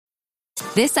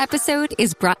This episode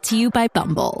is brought to you by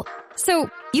Bumble. So,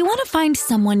 you want to find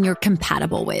someone you're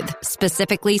compatible with,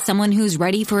 specifically someone who's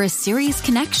ready for a serious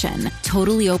connection,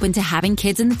 totally open to having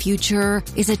kids in the future,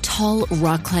 is a tall,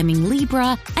 rock-climbing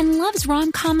Libra, and loves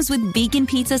rom-coms with vegan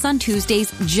pizzas on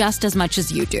Tuesdays just as much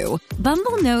as you do.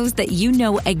 Bumble knows that you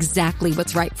know exactly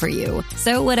what's right for you.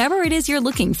 So whatever it is you're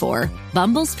looking for,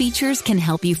 Bumble's features can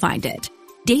help you find it.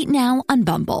 Date now on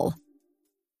Bumble.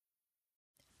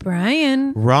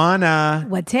 Brian. Rana.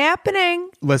 What's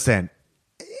happening? Listen,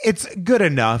 it's good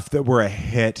enough that we're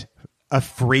a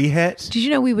free hit. Did you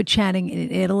know we were chatting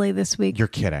in Italy this week? You're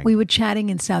kidding. We were chatting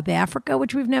in South Africa,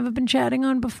 which we've never been chatting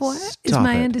on before, is Stop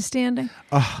my it. understanding.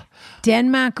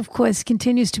 Denmark, of course,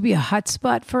 continues to be a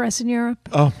hotspot for us in Europe.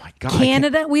 Oh, my God.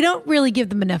 Canada, we don't really give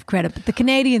them enough credit, but the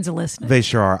Canadians are listening. They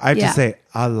sure are. I have Yeah. to say,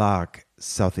 I like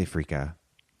South Africa.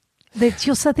 That's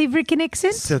your South African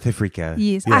accent? South Africa.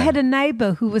 Yes. Yeah. I had a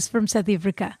neighbor who was from South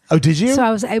Africa. Oh, did you? So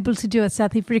I was able to do a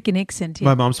South African accent. Yeah.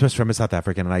 My mom's best friend was South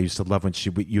African, and I used to love when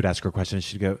you'd ask her a question, and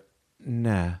she'd go,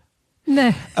 nah.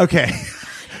 No, Okay.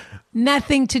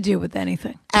 nothing to do with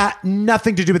anything.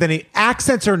 Nothing to do with any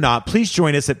accents or not. Please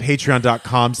join us at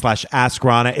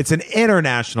patreon.com/AskRana. It's an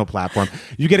international platform.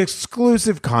 You get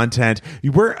exclusive content.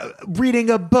 We're reading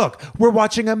a book. We're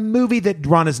watching a movie that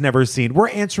Rana's never seen. We're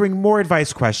answering more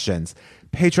advice questions.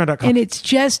 Patreon.com. And it's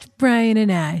just Brian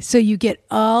and I. So you get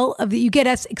you get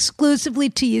us exclusively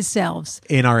to yourselves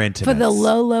in our intimates. for the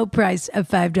low, low price of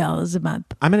 $5 a month.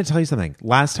 I'm going to tell you something.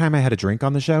 Last time I had a drink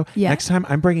on the show. Yeah. Next time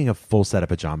I'm bringing a full set of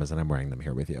pajamas and I'm wearing them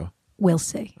here with you. We'll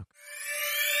see.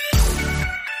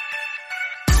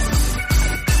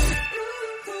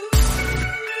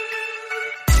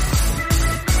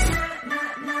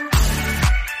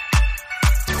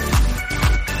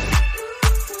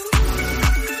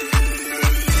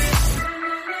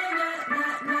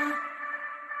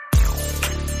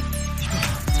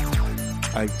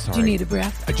 Sorry. Do you need a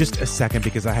breath? Just a second,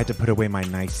 because I had to put away my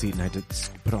nice seat and I had to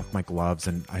put off my gloves,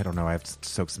 and I don't know, I have to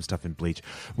soak some stuff in bleach.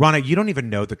 Rana, you don't even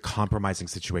know the compromising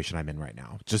situation I'm in right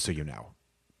now, just so you know.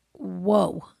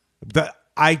 Whoa.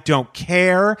 I don't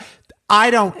care. I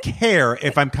don't care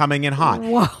if I'm coming in hot.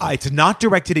 Whoa. It's not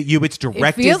directed at you. It's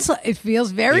directed. It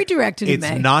feels very directed at me.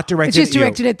 It's not directed It's just at you.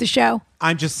 directed at the show.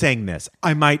 I'm just saying this.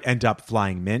 I might end up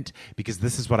flying Mint, because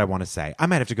this is what I want to say. I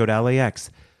might have to go to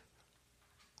LAX.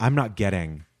 I'm not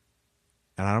getting,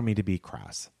 and I don't mean to be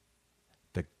crass,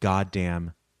 the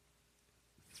goddamn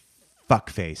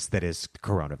fuckface that is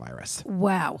coronavirus.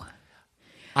 Wow.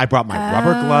 I brought my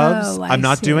rubber gloves. I I'm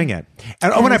not see. doing it.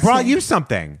 And and I brought you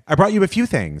something. I brought you a few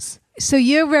things. So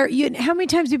how many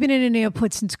times have you been in an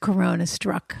airport since Corona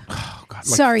struck? Oh God, like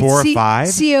Sorry, 4 or 5.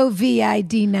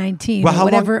 COVID-19,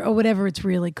 Well, or whatever it's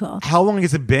really called. How long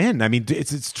has it been? I mean,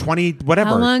 it's 20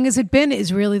 whatever. How long has it been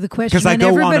is really the question. Because I go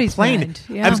on a plane. Mind.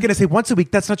 Yeah. I was going to say once a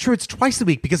week. That's not true. It's twice a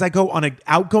week, because I go on an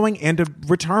outgoing and a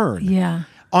return. Yeah.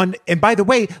 And by the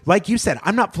way, like you said,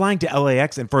 I'm not flying to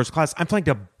LAX in first class. I'm flying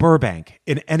to Burbank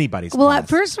in anybody's class.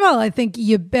 First of all, I think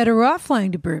you're better off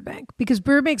flying to Burbank, because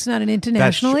Burbank's not an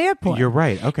international airport. You're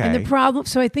right. Okay. And the problem,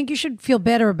 so I think you should feel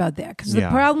better about that, because the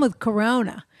problem with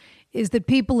Corona is that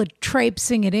people are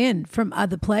traipsing it in from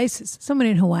other places. Someone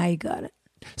in Hawaii got it.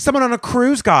 Someone on a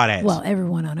cruise got it. Well,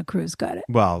 everyone on a cruise got it.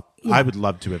 Well, I would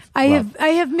love to have. I have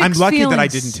mixed I'm lucky that I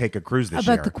feelings didn't take a cruise this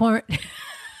year. about the quarantine.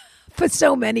 For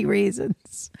so many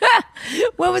reasons.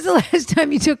 When was the last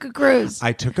time you took a cruise?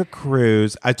 I took a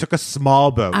cruise. I took a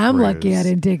small boat I'm cruise. lucky I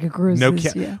didn't take a cruise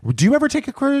this year. Do you ever take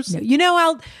a cruise? No. You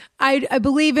know, I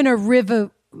believe in a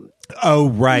river. Oh,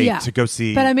 right. Yeah. To go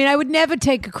see. But I mean, I would never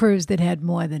take a cruise that had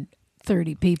more than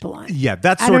 30 people on it. Yeah,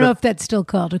 that's I sort don't of. know if that's still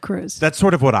called a cruise. That's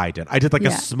sort of what I did. I did like Yeah.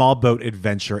 a small boat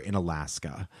adventure in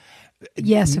Alaska.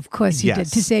 Yes, of course you Yes. did,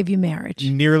 to save your marriage.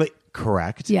 Nearly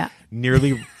correct. Yeah.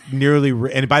 Nearly.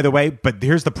 And by the way, but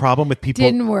here's the problem with people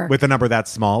Didn't work. with a number that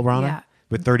small, Rana. Yeah.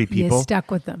 With 30 people. You're stuck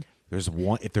with them.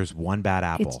 If there's one bad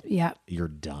apple, you're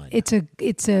done. It's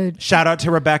a. Shout out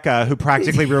to Rebecca, who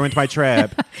practically ruined my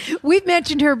trip. We've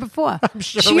mentioned her before.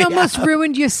 sure She we almost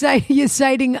ruined your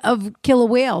sighting of killer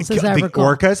whales, as I The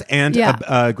recall. orcas and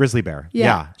a grizzly bear.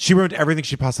 Yeah. She ruined everything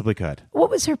she possibly could. What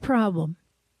was her problem?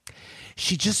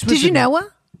 She just was. Did you know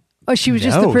her? Or she was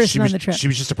just the person on the trip? She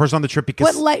was just a person on the trip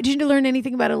because Did you learn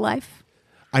anything about her life?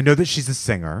 I know that she's a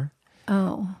singer.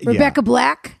 Oh, Rebecca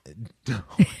Black.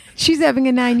 She's having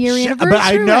a 9-year anniversary. But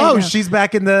I know right she's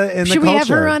back in the Should culture. we have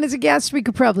her on as a guest? We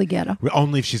could probably get her.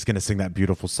 Only if she's going to sing that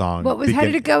beautiful song. How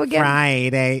did it go again?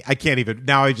 Friday. I can't even.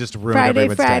 Now I just ruined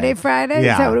everyone's day. Friday.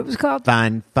 Yeah. Is that what it was called?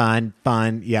 Fun.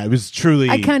 Yeah, it was truly.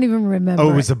 I can't even remember.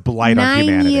 Oh, it was a blight on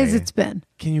humanity. 9 years it's been.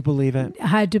 Can you believe it?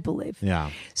 Hard to believe.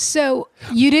 Yeah. So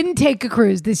you didn't take a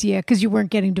cruise this year because you weren't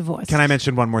getting divorced. Can I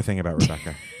mention one more thing about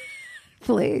Rebecca?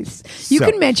 Please. You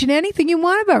can mention anything you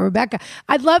want about Rebecca.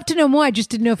 I'd love to know more. I just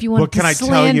didn't know if you wanted to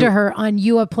slander her on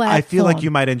your platform. I feel like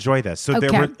you might enjoy this. So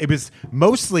it was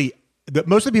most of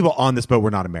the people on this boat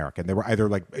were not American. They were either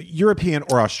like European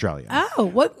or Australian.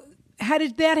 Oh, how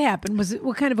did that happen? Was it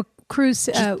what kind of a cruise?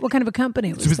 What kind of a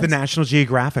company was it? Was this? The National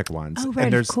Geographic ones. Oh, right,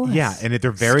 and of course. Yeah, and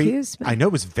they're very. Excuse me. I know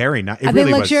it was very nice. Are they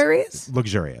luxurious?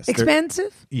 Luxurious.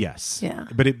 Expensive? Yes. Yeah.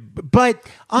 But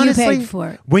honestly, you paid for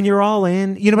it. When you're all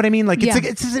in, you know what I mean? Like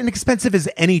it's as inexpensive as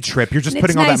any trip. You're just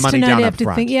putting all that money down up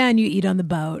front. And you eat on the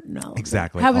boat and all.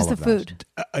 Exactly. How was the food?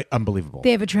 Unbelievable.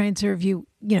 They ever try and serve you,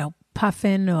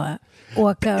 puffin or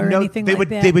orca or anything they like would,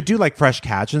 that? They would do like fresh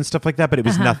catch and stuff like that, but it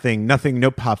was nothing, no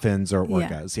puffins or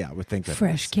orcas. Yeah, with thank goodness.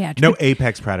 Fresh catch. No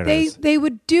apex predators. They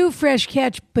would do fresh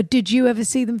catch, but did you ever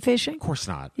see them fishing? Of course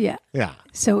not. Yeah. Yeah.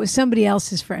 So it was somebody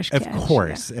else's fresh catch. Of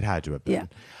course, it had to have been. Yeah.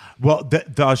 Well,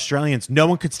 the Australians, no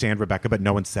one could stand Rebecca, but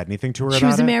no one said anything to her about it. She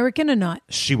was American or not?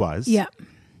 She was. Yeah.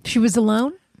 She was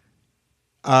alone?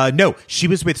 No, she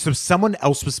was with, so someone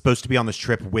else was supposed to be on this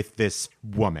trip with this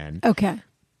woman. Okay.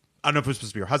 I don't know if it was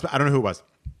supposed to be her husband. I don't know who it was.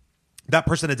 That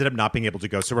person ended up not being able to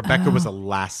go. So Rebecca was a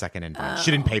last second invite.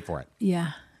 She didn't pay for it.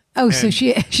 Yeah. Oh, so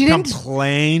she didn't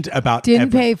complained about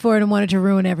pay for it and wanted to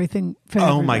ruin everything for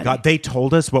everybody. Oh my God. They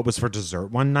told us what was for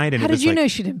dessert one night. And how did you know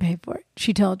she didn't pay for it?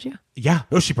 She told you? Yeah.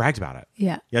 Oh, she bragged about it.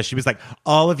 Yeah. Yeah. She was like,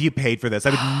 all of you paid for this.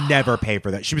 I would never pay for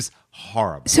that. She was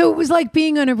horrible. So it was like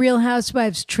being on a Real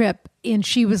Housewives trip, and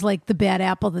she was like the bad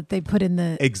apple that they put in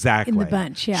the in the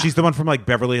bunch. Yeah. She's the one from like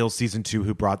Beverly Hills season 2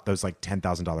 who brought those like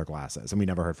 $10,000 glasses, and we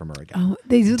never heard from her again. Oh,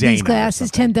 these glasses,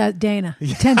 Dana,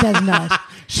 $10,000.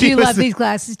 She loved these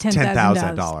glasses,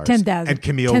 $10,000. $10,000. And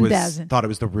Camille thought it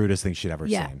was the rudest thing she'd ever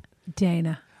seen.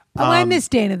 Dana. Oh, I miss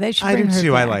Dana. They should bring her I do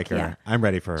too. back. I like her. Yeah. I'm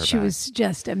ready for her. She was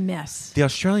just a mess. The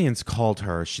Australians called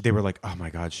her. They were like, "Oh my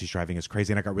God, she's driving us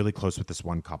crazy." And I got really close with this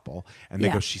one couple, and they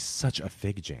go, "She's such a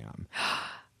fig jam."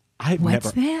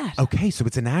 What's that? Okay, so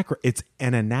it's an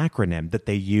acronym that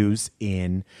they use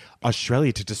in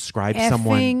Australia to describe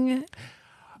someone.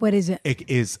 What is it?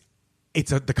 It's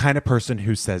the kind of person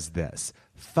who says this: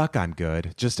 "Fuck, I'm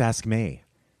good. Just ask me."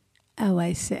 Oh,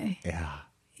 I see. Yeah.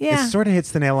 Yeah. It sort of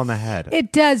hits the nail on the head.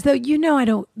 It does, though. I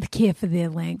don't care for their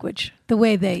language. The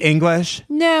way they... English?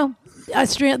 No.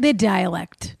 Their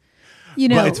dialect.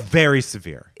 Well, it's very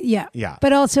severe. Yeah. Yeah.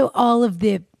 But also all of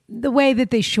the way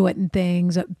that they shorten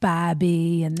things,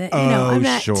 Bobby, and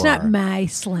sure. It's not my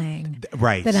slang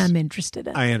that I'm interested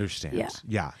in. I understand. Yeah.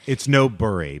 Yeah. It's no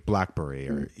Blackberry,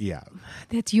 or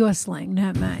That's your slang,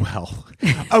 not mine. Well,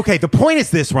 okay. The point is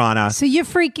this, Rana. So you're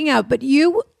freaking out, but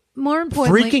you... More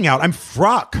importantly, freaking out. I'm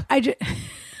fruck. I'm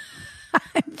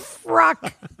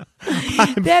fruck.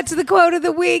 That's the quote of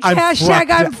the week. Hashtag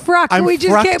I'm fruck. We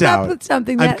just came up with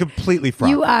something. I'm completely fruck.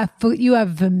 You are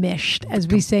vermished, as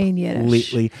we say in Yiddish.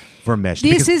 Completely vermished.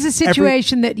 This is a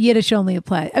situation that Yiddish only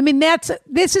applies. I mean,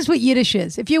 this is what Yiddish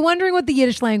is. If you're wondering what the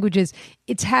Yiddish language is,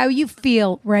 it's how you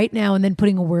feel right now and then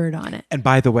putting a word on it. And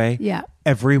by the way, yeah.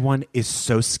 Everyone is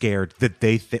so scared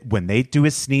that when they do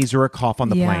a sneeze or a cough on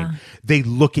the plane, they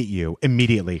look at you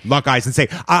immediately, lock eyes, and say,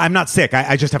 "I'm not sick.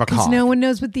 I just have a cough." Because no one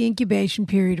knows what the incubation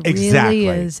period really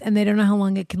is, and they don't know how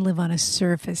long it can live on a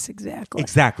surface exactly.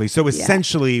 Exactly. So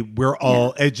essentially, we're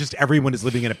all just everyone is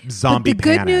living in a zombie panic. The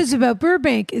panic. good news about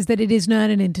Burbank is that it is not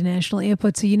an international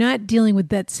airport, so you're not dealing with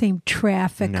that same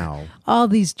traffic. No. All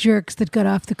these jerks that got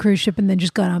off the cruise ship and then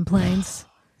just got on planes.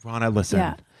 Rana, listen.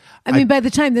 Yeah. I mean, by the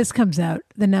time this comes out,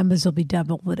 the numbers will be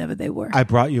double whatever they were. I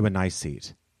brought you a nice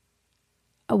seat.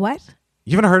 A what?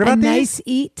 You haven't heard about these? Nice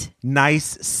eat?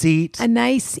 Nice seat. A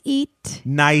nice eat?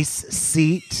 Nice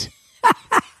seat.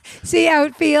 See how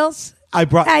it feels? I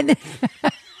brought...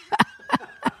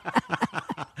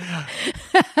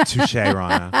 Touche,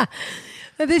 Rana.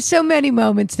 There's so many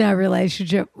moments in our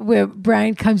relationship where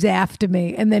Brian comes after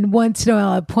me, and then once in a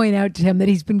while I point out to him that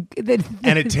he's been...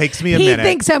 and it takes me a minute. He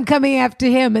thinks I'm coming after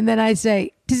him, and then I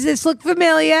say, does this look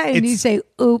familiar? And you say,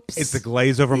 oops. It's the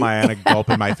glaze over my eye and a gulp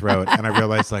in my throat. And I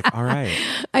realized, like, all right.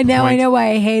 I know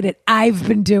why I hate it. I've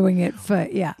been doing it for,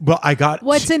 Well, I got...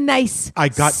 What's a nice I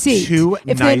got seat?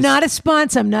 If they're not a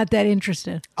sponsor, I'm not that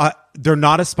interested. They're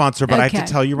not a sponsor, but I have to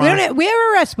tell you, Ron. We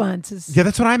have responses. Yeah,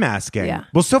 that's what I'm asking. Yeah.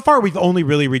 Well, so far we've only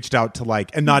really reached out to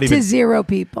like, and not even to 0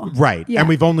 people. Right. Yeah. And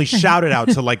we've only shouted out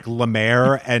to like La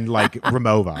Mer and like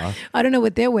Ramova. I don't know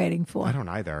what they're waiting for. I don't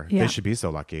either. Yeah. They should be so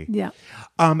lucky. Yeah.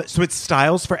 So it's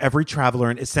styles for every traveler.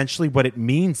 And essentially what it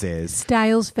means is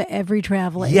styles for every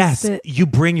traveler. Yes. You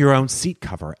bring your own seat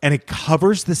cover and it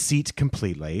covers the seat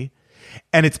completely.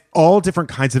 And it's all different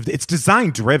kinds of, it's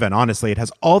design driven, honestly. It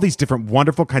has all these different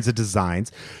wonderful kinds of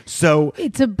designs. So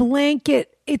it's a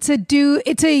blanket. It's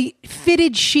a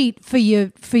fitted sheet for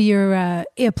your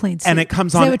airplane seat. And it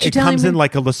comes in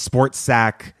like a Le Sport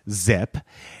Sac zip.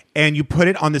 And you put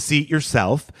it on the seat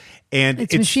yourself. And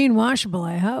it's machine washable,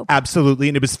 I hope. Absolutely.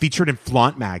 And it was featured in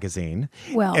Flaunt magazine.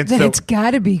 Well, then it's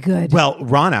got to be good. Well,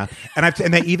 Rana, and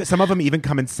they even, some of them even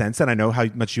come in scents, and I know how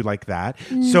much you like that.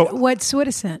 So what sort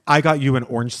of scent? I got you an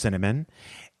orange cinnamon,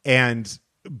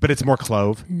 but it's more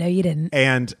clove. No, you didn't.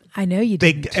 And I know you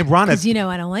didn't. And Rana, because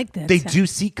I don't like that. They do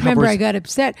seat covers. Remember, I got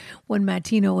upset when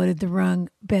Martino ordered the wrong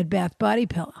Bed Bath body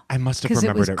pillow. I must have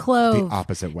remembered it clove, the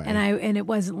opposite way, and it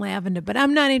wasn't lavender. But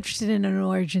I'm not interested in an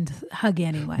orange hug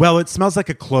anyway. Well, it smells like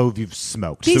a clove you've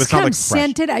smoked. These so it's come not like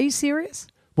scented. Are you serious?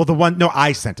 Well,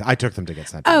 I sent it. I took them to get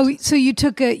sent out. Oh, so you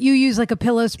use like a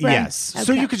pillow spray? Yes. Okay.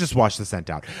 So you could just wash the scent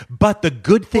out. But the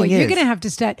good thing is... you're going to have to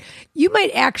start... You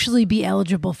might actually be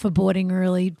eligible for boarding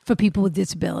early for people with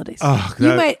disabilities.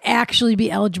 You might actually be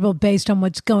eligible based on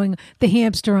what's going... The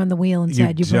hamster on the wheel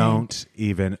inside your brain. You don't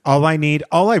even... All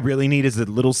I really need is a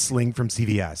little sling from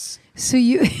CVS. So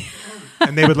you...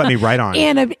 And they would let me write on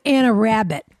it. And a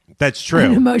rabbit. That's true.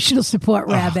 An emotional support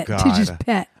rabbit to just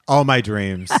pet. All my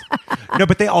dreams. No,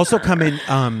 but they also come in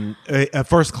a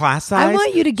first class size. I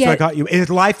want you to get... So I got you... It's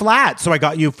lie flat. So I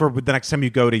got you for the next time you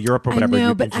go to Europe or whatever. I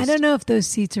know, but I don't know if those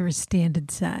seats are a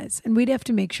standard size. And we'd have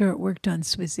to make sure it worked on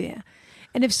Swissair.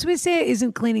 And if Swissair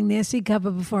isn't cleaning their seat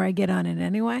cover before I get on it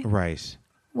anyway... Right.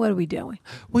 What are we doing?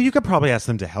 Well, you could probably ask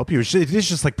them to help you. It is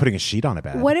just like putting a sheet on a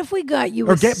bed. What if we got you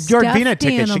a stuffed Yardvina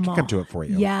ticket? animal? She can come to it for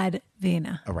you.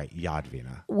 Yardvina. Oh, right.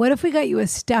 Yardvina. What if we got you a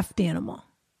stuffed animal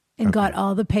and got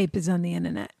all the papers on the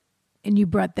internet? And you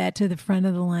brought that to the front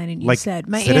of the line and you said,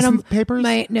 my animal papers?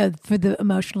 No, for the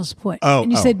emotional support. Oh.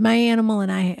 And you said, my animal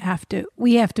and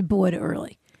we have to board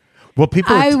early. Well,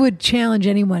 I would challenge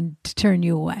anyone to turn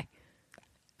you away.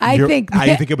 I think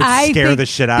it would scare the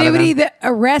shit out of them. They would either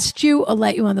arrest you or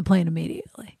let you on the plane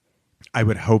immediately. I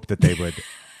would hope that they would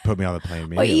put me on the plane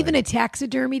immediately. Or even a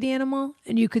taxidermied animal.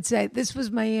 And you could say, this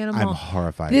was my animal. I'm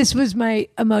horrified. This was my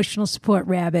emotional support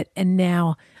rabbit. And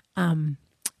now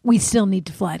we still need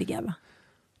to fly together.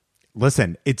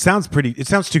 Listen, it sounds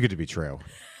too good to be true.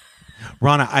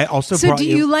 Rana, I also So do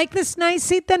you like this nice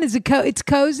seat then? Is it it's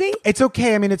cozy? It's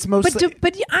okay. I mean, it's mostly...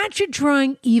 But aren't you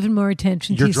drawing even more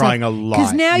attention to yourself? You're drawing a lot.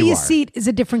 Because now your seat is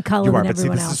a different color than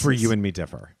everyone else's. This is where you and me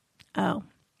differ. Oh.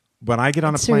 When I get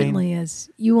on a plane... certainly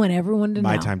is. You want everyone to know.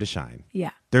 My time to shine.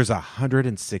 Yeah. There's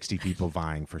 160 people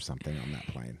vying for something on that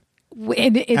plane.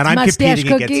 And I'm competing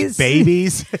cookies. against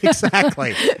babies.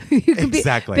 Exactly.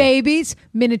 Exactly. Babies,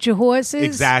 miniature horses,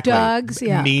 exactly. dogs.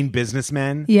 Yeah. Mean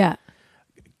businessmen. Yeah.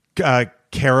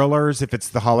 Carolers, if it's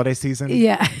the holiday season.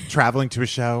 Yeah. Traveling to a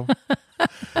show.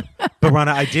 But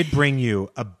Rana, I did bring you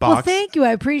a box. Well, thank you.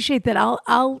 I appreciate that.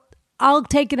 I'll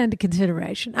take it under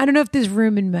consideration. I don't know if there's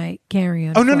room in my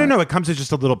carry-on. Oh, no. It comes in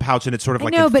just a little pouch and it sort of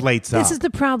inflates up. This is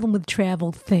the problem with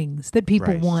travel things that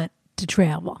people want to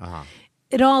travel. Uh-huh.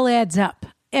 It all adds up.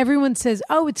 Everyone says,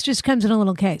 oh, it just comes in a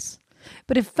little case.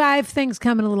 But if 5 things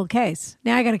come in a little case,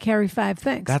 now I got to carry 5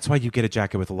 things. That's why you get a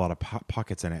jacket with a lot of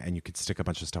pockets in it and you can stick a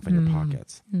bunch of stuff in your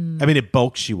pockets. I mean, it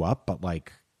bulks you up, but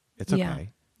it's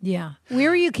okay. Yeah. Where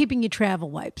are you keeping your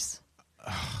travel wipes?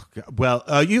 Well,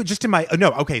 you just in my...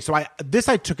 no, okay. So I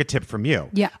took a tip from you.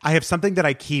 Yeah. I have something that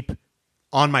I keep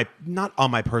not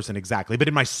on my person exactly, but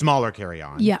in my smaller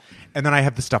carry-on. Yeah. And then I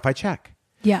have the stuff I check.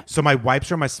 Yeah. So my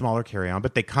wipes are my smaller carry-on,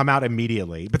 but they come out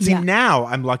immediately. But see, now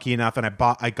I'm lucky enough, and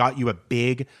I got you a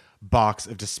big box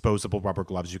of disposable rubber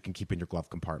gloves you can keep in your glove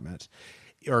compartment,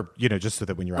 or just so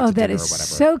that when you're out to dinner or whatever. Oh, that is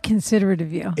so considerate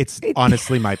of you. It's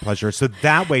honestly my pleasure. So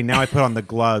that way, now I put on the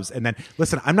gloves, and then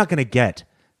listen, I'm not going to get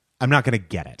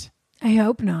it. I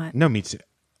hope not. No, me too.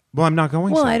 Well, I'm not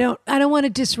going to. Well, I don't want to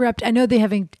disrupt. I know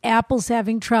Apple's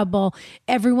having trouble.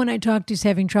 Everyone I talk to is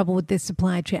having trouble with this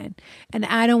supply chain. And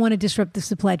I don't want to disrupt the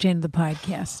supply chain of the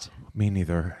podcast. Me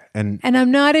neither. And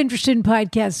I'm not interested in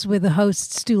podcasts where the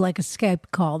hosts do like a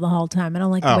Skype call the whole time. I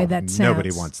don't like the way that sounds.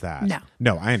 Nobody wants that.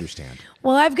 No, I understand.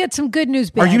 Well, I've got some good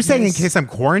news. Are you saying in case I'm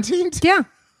quarantined? Yeah.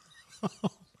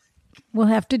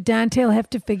 Dante will have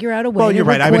to figure out a way to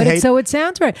right. record it so it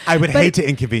sounds right. I would hate to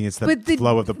inconvenience the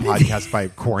flow of the podcast by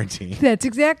quarantine. That's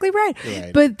exactly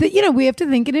right. But we have to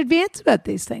think in advance about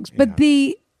these things. But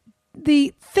the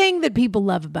thing that people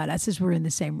love about us is we're in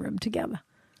the same room together.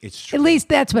 It's true. At least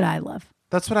that's what I love.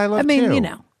 That's what I love,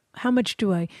 too. How much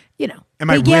do I, Am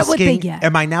I risking, what they get.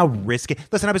 Am I now risking?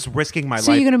 Listen, I was risking my life.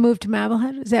 So you're going to move to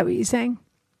Marblehead? Is that what you're saying?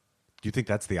 Do you think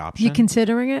that's the option? You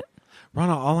considering it?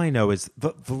 Rana, all I know is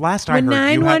the last I heard...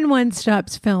 When 911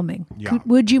 stops filming,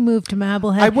 would you move to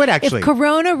Marblehead? I would, actually. If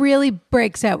Corona really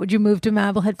breaks out, would you move to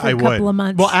Marblehead for a couple of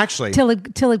months? Well, actually... Till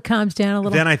it calms down a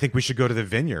little? Then I think we should go to the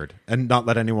Vineyard and not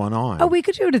let anyone on. Oh, we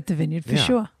could do it at the Vineyard for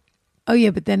sure. Oh,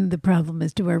 yeah, but then the problem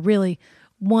is, do I really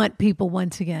want people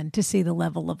once again to see the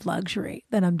level of luxury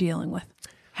that I'm dealing with?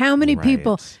 How many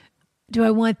people do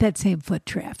I want that same foot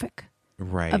traffic?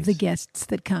 Right. Of the guests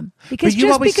that come. Because but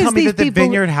you always tell me that the people,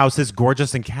 Vineyard house is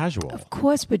gorgeous and casual. Of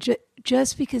course, but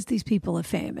just because these people are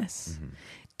famous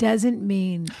doesn't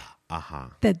mean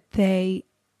that they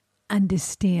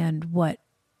understand what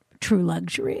true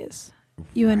luxury is.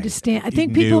 You understand? I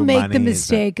think people make the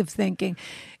mistake of thinking,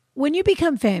 when you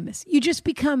become famous, you just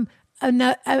become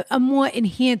a more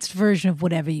enhanced version of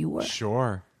whatever you were.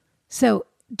 Sure. So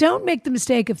don't make the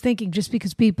mistake of thinking just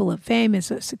because people are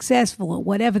famous or successful or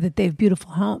whatever that they have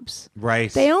beautiful homes. Right.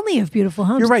 They only have beautiful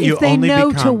homes. You're right. If they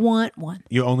know to want one.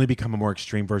 You only become a more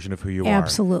extreme version of who you are.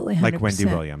 Absolutely. 100%. Like Wendy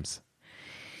Williams.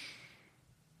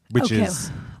 Which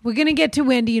is... We're going to get to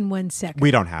Wendy in 1 second.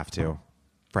 We don't have to,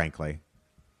 frankly.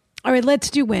 All right, let's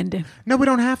do Wendy. No, we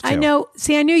don't have to. I know.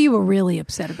 See, I knew you were really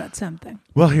upset about something.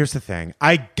 Well, here's the thing.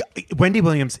 Wendy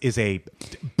Williams is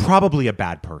probably a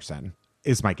bad person.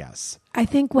 Is my guess. I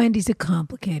think Wendy's a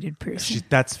complicated person.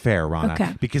 That's fair, Rana.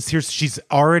 Okay. Because she's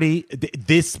already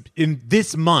in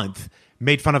this month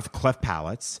made fun of cleft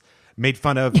palates, made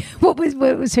fun of what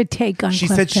was her take on? She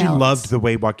cleft said palates? She loved the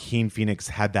way Joaquin Phoenix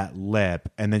had that lip,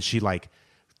 and then she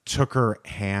took her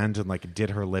hand and did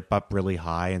her lip up really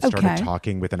high and started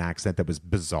talking with an accent that was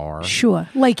bizarre. Sure,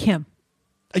 like him.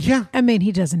 Yeah. I mean,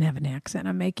 he doesn't have an accent.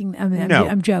 I'm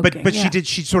joking. But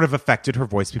she sort of affected her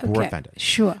voice. People were offended.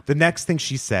 Sure. The next thing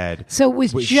she said. So it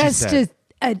was just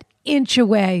an inch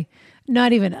away,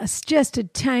 not even just a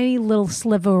tiny little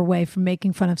sliver away from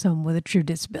making fun of someone with a true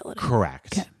disability.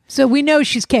 Correct. Okay. So we know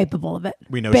she's capable of it.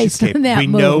 We know based she's capable. On that We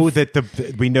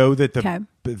know that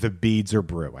the beads are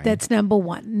brewing. That's number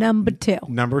one. Number two.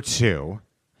 Number two.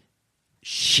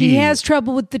 She has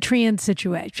trouble with the trans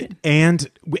situation, and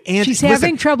she's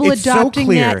having trouble adopting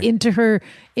that into her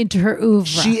oeuvre.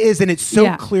 She is, and it's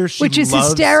so clear. Which is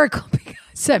hysterical because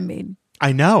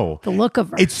I know the look of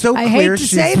her. It's so I clear. I hate to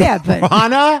say that, but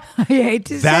Rana, I hate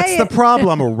to say that's the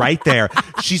problem right there.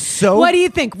 She's so. What do you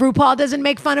think? RuPaul doesn't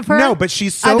make fun of her? No, but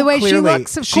she's so the way clearly, she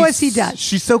looks. Of course, he does.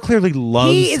 She so clearly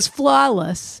loves. He is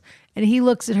flawless, and he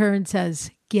looks at her and says,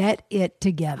 "Get it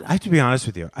together." I have to be honest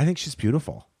with you. I think she's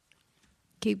beautiful.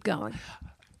 Keep going.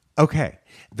 Okay.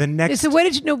 The next. So what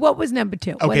did you know? What was number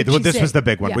two? Okay. This was the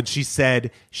big one. When she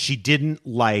said she didn't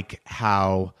like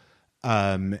how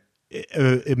gay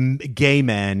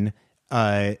men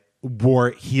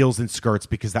wore heels and skirts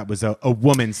because that was a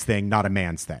woman's thing, not a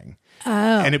man's thing. Oh.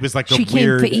 And it was like she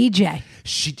came for EJ.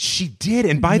 She did.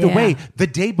 And by the way, the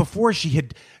day before she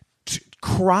had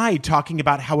cried talking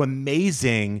about how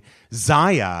amazing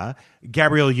Zaya,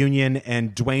 Gabrielle Union,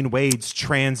 and Dwayne Wade's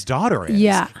trans daughter is.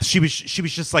 Yeah. She was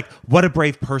just like, what a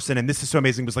brave person, and this is so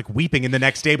amazing. Was like weeping, and the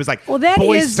next day was like, well, that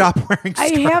boys, is, stop wearing skirts.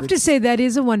 I have to say that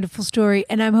is a wonderful story,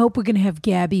 and I hope we're going to have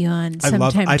Gabby on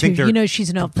sometime too. She's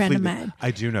an old friend of mine.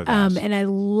 I do know that. And I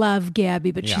love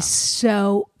Gabby, but she's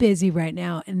so busy right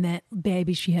now, and that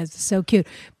baby she has is so cute.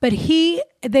 But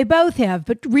they both have,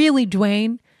 but really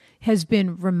Dwayne has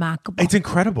been remarkable. It's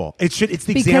incredible. It's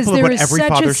the example of what every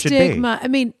father should be. I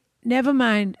mean, never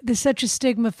mind. There's such a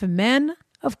stigma for men,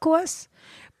 of course,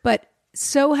 but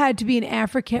so hard to be an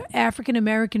African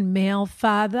American male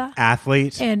father,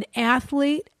 athlete, and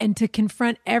to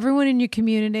confront everyone in your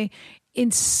community in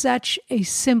such a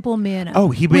simple manner.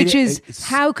 Oh,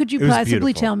 how could you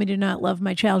possibly tell me to not love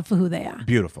my child for who they are?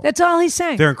 Beautiful. That's all he's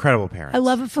saying. They're incredible parents. I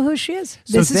love her for who she is.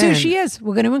 This is who she is.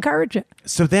 We're going to encourage it.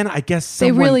 So then I guess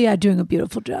they really are doing a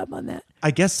beautiful job on that.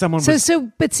 I guess someone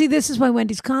but see, this is why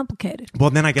Wendy's complicated. Well,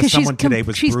 then I guess someone today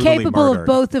was she's brutally capable murdered. of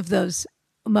both of those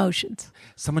emotions.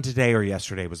 Someone today or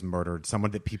yesterday was murdered.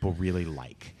 Someone that people really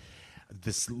like.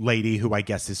 this lady who I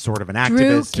guess is sort of an Drew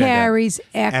activist. Carey's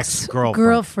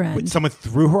ex-girlfriend. Someone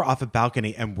threw her off a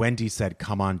balcony and Wendy said,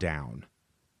 "Come on down."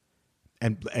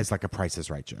 And as like a Price is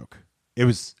Right joke. It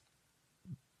was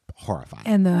horrifying.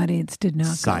 And the audience did not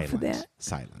silent, go for that.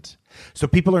 Silent. So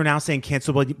people are now saying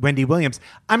cancel Wendy Williams.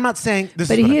 I'm not saying this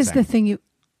but is what here's I'm saying. the thing.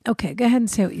 Okay, go ahead and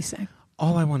say what you're saying.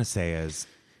 All I want to say is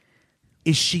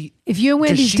she... If you're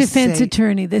Wendy's defense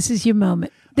attorney, this is your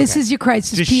moment. This is your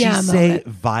crisis does PR she moment. say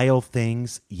vile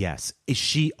things? Yes. Is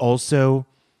she also...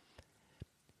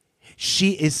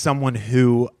 She is someone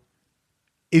who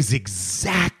is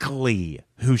exactly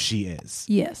who she is.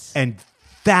 Yes. And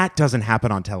that doesn't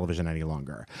happen on television any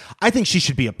longer. I think she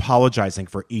should be apologizing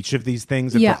for each of these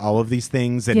things and for all of these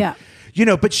things. And,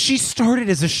 but she started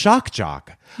as a shock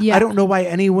jock. Yeah. I don't know why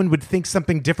anyone would think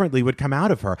something differently would come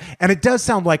out of her. And it does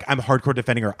sound like I'm hardcore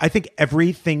defending her. I think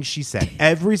everything she said,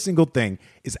 every single thing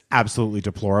is absolutely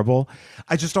deplorable.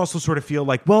 I just also sort of feel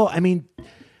like, well, I mean,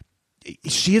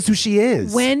 she is who she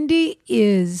is. Wendy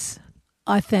is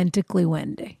authentically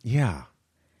Wendy. Yeah.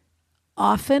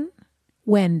 Often,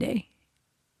 Wendy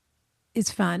is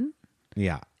fun.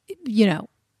 Yeah.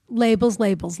 Labels.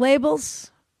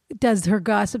 Does her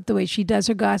gossip the way she does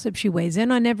her gossip. She weighs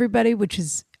in on everybody, which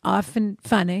is often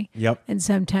funny. Yep. And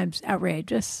sometimes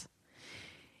outrageous.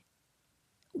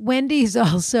 Wendy is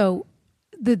also,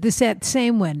 that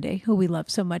same Wendy, who we love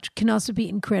so much, can also be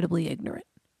incredibly ignorant.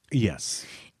 Yes.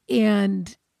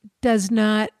 And does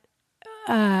not,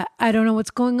 I don't know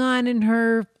what's going on in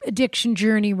her addiction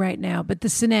journey right now, but the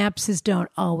synapses don't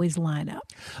always line up.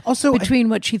 Also, between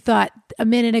what she thought a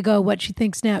minute ago, what she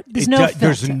thinks now, there's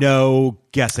no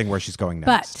guessing where she's going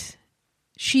next. But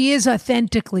she is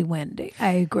authentically Wendy.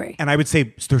 I agree. And I would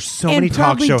say there's so many talk show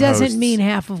hosts. And probably doesn't mean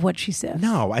half of what she says.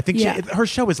 No, I think her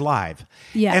show is live.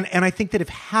 Yeah. And I think that if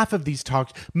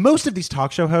most of these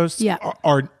talk show hosts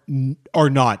are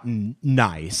not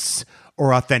nice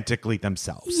or authentically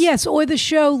themselves. Yes, or the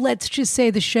show, let's just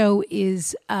say the show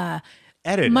is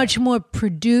edited. Much more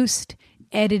produced,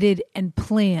 edited, and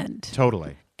planned.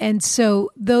 Totally. And so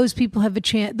those people have a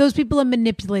chance. Those people are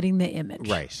manipulating the image.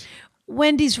 Right.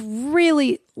 Wendy's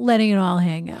really letting it all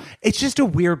hang out. It's just a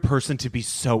weird person to be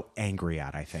so angry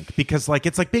at, I think. Because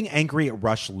it's like being angry at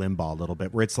Rush Limbaugh a little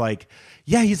bit, where it's like,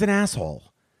 yeah, he's an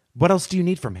asshole. What else do you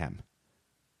need from him?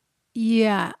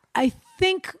 Yeah, I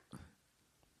think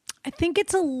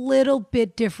it's a little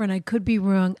bit different. I could be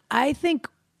wrong. I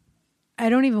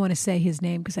don't even want to say his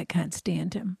name because I can't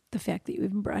stand him. The fact that you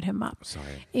even brought him up.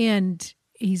 Sorry. And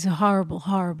he's a horrible,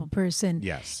 horrible person.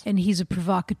 Yes. And he's a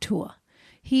provocateur.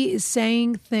 He is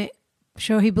saying things.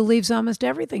 Sure, he believes almost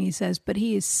everything he says, but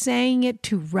he is saying it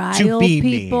to rile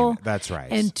people. Mean. That's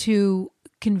right. And to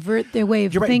convert their way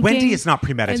of You're thinking. Right. Wendy is not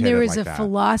premeditated. And there is like a that.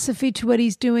 philosophy to what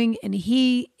he's doing, and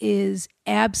he is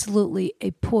absolutely a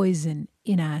poison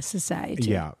in our society.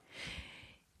 Yeah.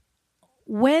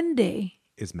 Wendy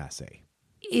is messy.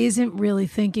 Isn't really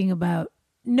thinking about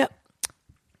no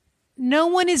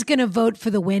one is going to vote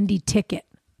for the Wendy ticket.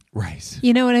 Right.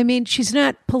 You know what I mean? She's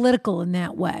not political in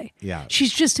that way. Yeah.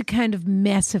 She's just a kind of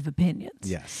mess of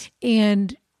opinions. Yes.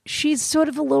 And she's sort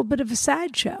of a little bit of a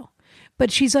sideshow,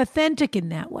 but she's authentic in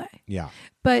that way. Yeah.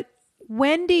 But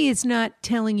Wendy is not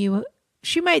telling you,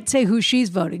 she might say who she's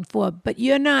voting for, but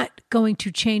you're not going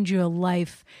to change your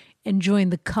life and join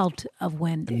the cult of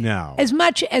Wendy. No. As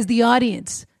much as the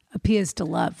audience appears to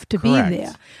love to Correct. be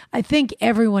there. I think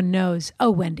everyone knows, oh,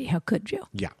 Wendy, how could you?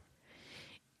 Yeah.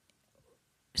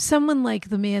 Someone like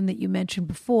the man that you mentioned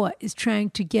before is trying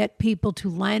to get people to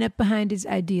line up behind his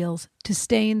ideals, to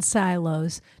stay in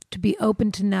silos, to be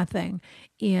open to nothing,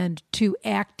 and to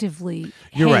actively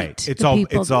You're hate right. It's the all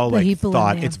people, it's all the like people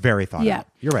thought. in there. It's very thought out.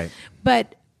 You're right.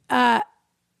 But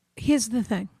here's the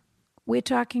thing. We're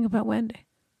talking about Wendy.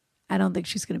 I don't think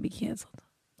she's going to be canceled.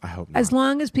 I hope not. As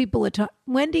long as people are talking,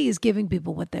 Wendy is giving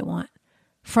people what they want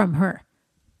from her.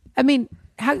 I mean,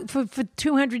 for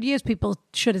 200 years, people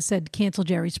should have said, cancel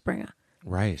Jerry Springer.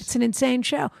 Right. It's an insane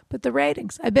show. But the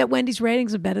ratings, I bet Wendy's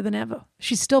ratings are better than ever.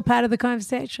 She's still part of the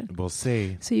conversation. We'll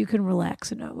see. So you can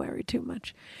relax and not worry too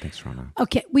much. Thanks, Rana.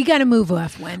 Okay, we got to move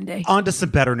off Wendy. On to some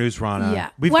better news, Rana. Yeah.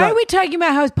 Why are we talking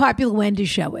about how popular Wendy's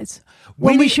show is?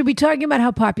 When we should be talking about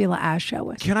how popular our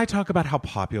show is. Can I talk about how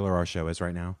popular our show is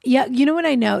right now? Yeah, you know what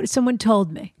I know? Someone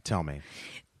told me. Tell me.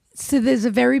 So there's a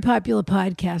very popular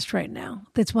podcast right now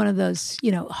that's one of those,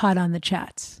 hot on the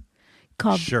charts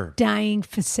called Dying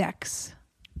for Sex.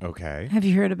 Okay. Have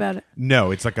you heard about it?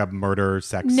 No, it's like a murder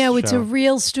sex No, it's show. a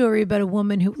real story about a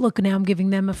woman who, look, now I'm giving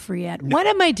them a free ad. What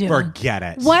am I doing? Forget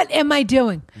it. What am I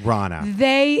doing? Rana.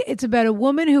 It's about a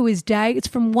woman who is it's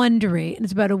from Wondery, and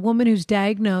it's about a woman who's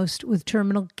diagnosed with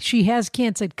she has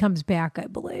cancer, it comes back, I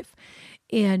believe.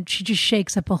 And she just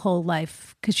shakes up her whole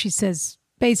life because she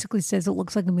basically says, it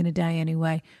looks like I'm going to die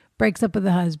anyway, breaks up with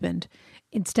the husband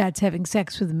and starts having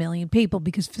sex with 1 million people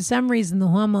because for some reason the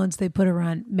hormones they put her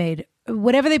on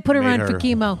whatever they put her on for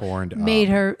chemo made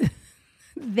her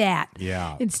that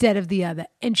instead of the other.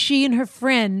 And she and her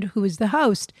friend, who is the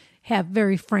host, have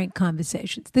very frank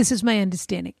conversations. This is my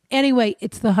understanding. Anyway,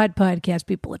 it's the hot podcast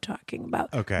people are talking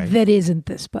about. Okay. That isn't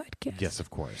this podcast. Yes, of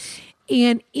course.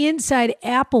 And inside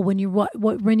Apple, when you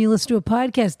listen to a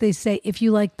podcast, they say, if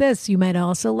you like this, you might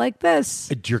also like this.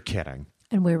 You're kidding.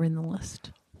 And we're in the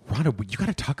list. Rana, you got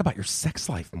to talk about your sex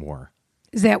life more.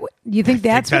 Is that what you think?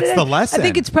 That's what it is? The lesson. I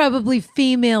think it's probably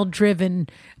female-driven,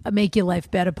 make your life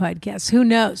better podcast. Who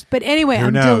knows? But anyway,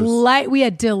 we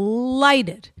are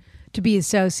delighted to be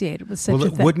associated with such a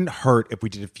thing. Well, it wouldn't hurt if we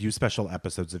did a few special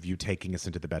episodes of you taking us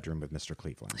into the bedroom with Mr.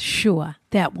 Cleveland. Sure,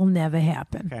 that will never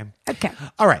happen. Okay.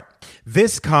 All right.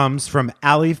 This comes from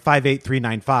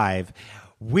Ali58395.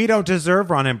 We don't deserve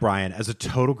Rana and Brian. As a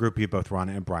total groupie of both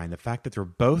Rana and Brian, the fact that they're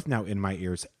both now in my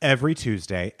ears every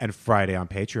Tuesday and Friday on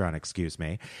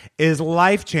Patreon, is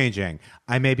life-changing.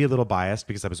 I may be a little biased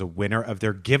because I was a winner of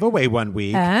their giveaway one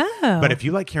week. Oh. But if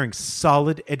you like hearing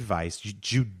solid advice,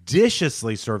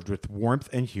 judiciously served with warmth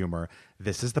and humor,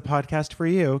 this is the podcast for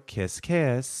you. Kiss,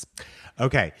 kiss.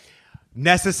 Okay.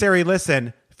 Necessary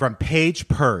listen from Paige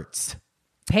Pertz.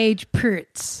 Paige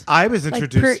Pertz. I was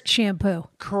introduced. Like Pert shampoo.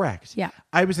 Correct. Yeah.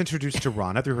 I was introduced to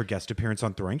Rana through her guest appearance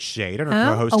on Throwing Shade and her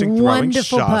co-hosting a Throwing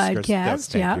wonderful Shots.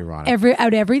 podcast. Thank you, Rana.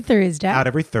 Out every Thursday.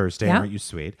 Yeah. Aren't you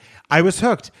sweet? I was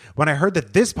hooked. When I heard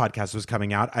that this podcast was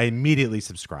coming out, I immediately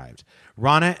subscribed.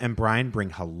 Rana and Brian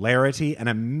bring hilarity and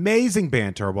amazing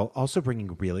banter while also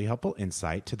bringing really helpful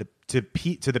insight to the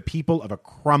people of a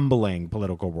crumbling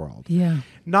political world. Yeah.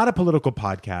 Not a political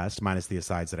podcast, minus the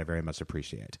asides that I very much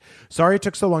appreciate. Sorry it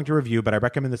took so long to review, but I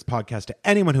recommend this podcast to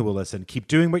anyone who will listen. Keep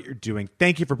doing what you're doing.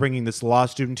 Thank you for bringing this law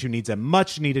student who needs a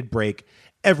much-needed break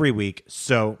every week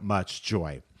so much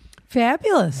joy.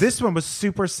 Fabulous. This one was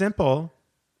super simple.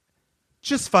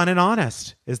 Just fun and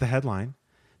honest is the headline.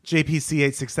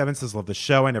 JPC867 says, love the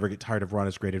show. I never get tired of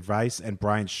Rana's great advice and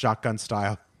Brian's shotgun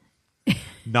style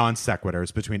non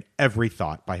sequiturs between every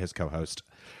thought by his co-host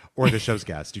or the show's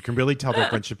guest. You can really tell their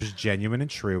friendship is genuine and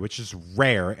true, which is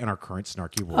rare in our current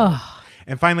snarky world. Oh.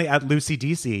 And finally, at Lucy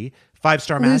DC,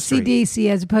 5-star mastery. Lucy DC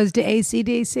as opposed to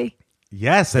ACDC?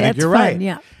 Yes, I think you're fun, right.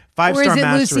 Yeah. 5-star Or is it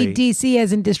mastery. Lucy DC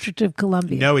as in District of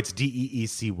Columbia? No, it's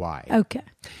DEECY. Okay.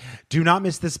 Do not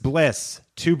miss this bliss.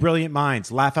 Two brilliant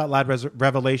minds, laugh out loud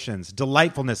revelations,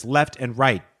 delightfulness left and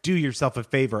right. Do yourself a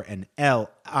favor and LISTEN.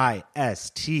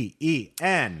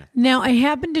 Now, I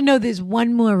happen to know there's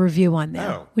one more review on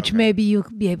there, which maybe you'll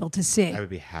be able to see. I would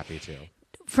be happy to.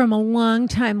 From a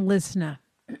longtime listener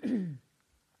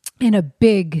and a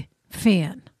big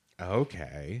fan.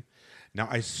 Okay. Now,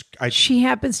 she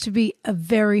happens to be a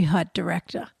very hot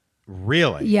director.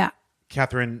 Really? Yeah.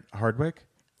 Catherine Hardwicke?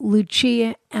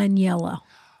 Lucia Agnello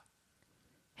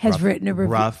has written a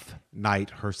review. Rough Night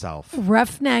herself.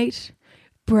 Rough Night,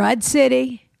 Broad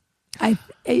City. I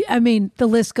mean, the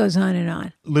list goes on and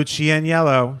on. Lucia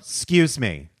Agnello, excuse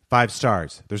me, 5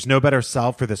 stars. There's no better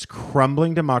solve for this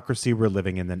crumbling democracy we're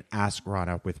living in than Ask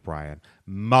Rana with Brian.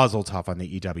 Mazel tov on the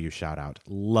EW shout out.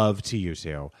 Love to you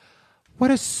two. What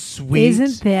a sweet...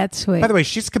 Isn't that sweet? By the way,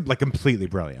 she's completely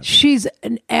brilliant. She's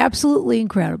absolutely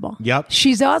incredible. Yep.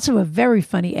 She's also a very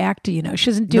funny actor, you know. She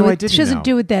doesn't do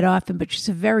it that often, but she's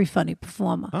a very funny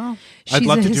performer. Oh, she's I'd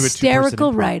love a to do a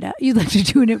hysterical two-person improv. writer. You'd like to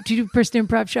do a two-person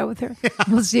improv show with her?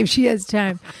 We'll see if she has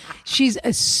time. She's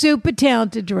a super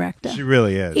talented director. She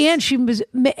really is. And she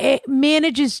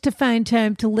manages to find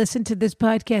time to listen to this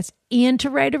podcast and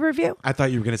to write a review. I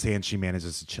thought you were going to say, and she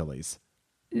manages Chili's.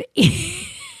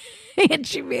 And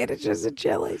she manages a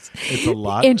Chili's. It's a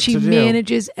lot And she to do.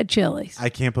 manages a Chili's. I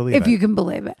can't believe it. If you can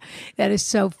believe it. That is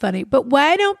so funny. But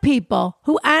why don't people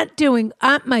who aren't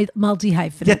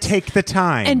multi-hyphenates take the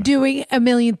time. and doing a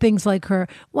million things like her,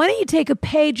 why don't you take a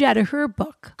page out of her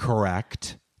book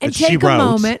Correct. and That she take a wrote.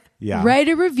 moment, Yeah. write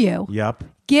a review, Yep.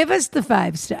 give us the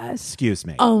 5 stars. Excuse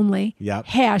me. Only. Yep.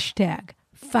 Hashtag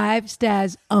 5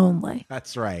 stars only.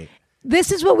 That's right.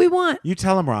 This is what we want. You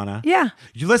tell them, Rana. Yeah.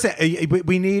 You listen,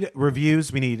 we need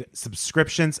reviews. We need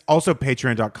subscriptions. Also,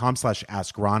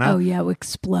 patreon.com/AskRana. Oh, yeah. We're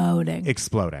exploding.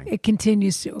 Exploding. It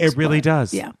continues to explode. It really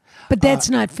does. Yeah. But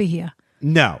that's not for here.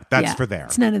 No, that's Yeah, for there.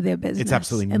 It's none of their business. It's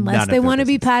absolutely none unless of they their want to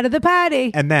be business. part of the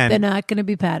party. And then- they're not going to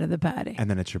be part of the party. And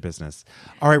then it's your business.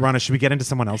 All right, Rana, should we get into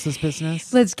someone else's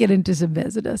business? Let's get into some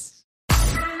business.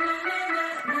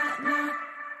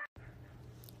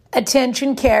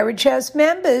 Attention Carriage House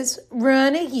members,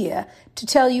 Rana here to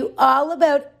tell you all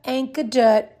about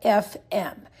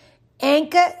Anchor.fm.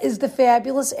 Anchor is the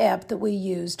fabulous app that we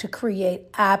use to create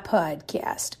our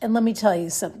podcast. And let me tell you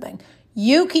something.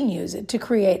 You can use it to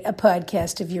create a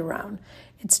podcast of your own.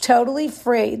 It's totally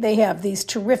free. They have these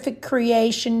terrific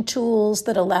creation tools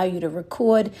that allow you to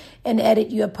record and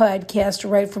edit your podcast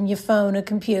right from your phone or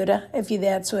computer, if you're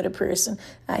that sort of person.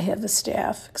 I have a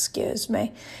staff, excuse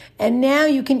me. And now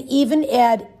you can even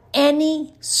add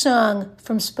any song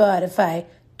from Spotify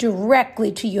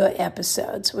directly to your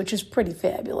episodes, which is pretty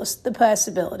fabulous. The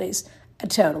possibilities are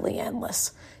totally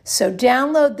endless. So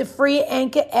download the free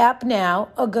Anchor app now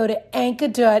or go to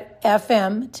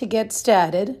anchor.fm to get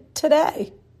started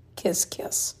today. Kiss,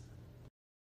 kiss.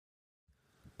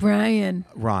 Brian,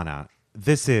 Rana,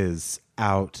 this is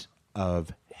out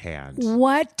of hand.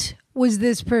 what was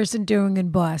this person doing in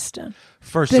Boston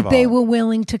First of that all, they were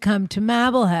willing to come to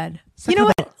Marblehead? You know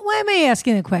Second what? Why am I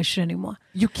asking the question anymore?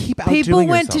 you keep outdoing People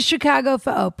went yourself. to Chicago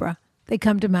for Oprah. They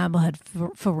come to Marblehead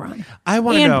for Ron. I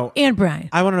want to know. And Brian.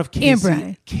 I want to know if And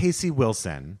Brian. Casey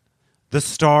Wilson, the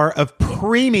star of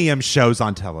premium shows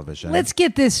on television. Let's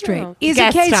get this straight. Oh. Is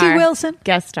Guest it Casey star. Wilson?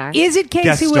 Guest star. Is it Guest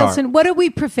Casey star. Wilson? What are we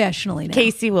professionally now?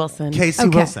 Casey Wilson. Casey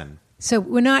Okay. Wilson. So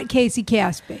we're not Casey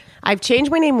Caspi. I've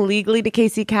changed my name legally to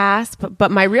Casey Casp, but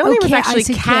my real name was Okay, I actually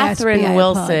said Caspi, Catherine I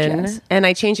Wilson, apologize. and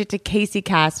I changed it to Casey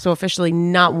Casp. So officially,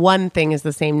 not one thing is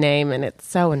the same name, and it's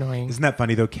so annoying. Isn't that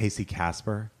funny though? Casey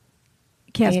Casper.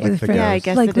 Casper Like the the Friend. Yeah, I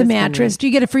guess like it the is mattress. funny. Do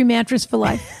you get a free mattress for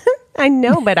life? I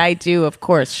know, but I do, of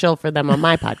course, shill for them on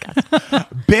my podcast.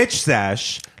 Bitch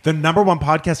Sesh, the number one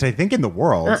podcast I think in the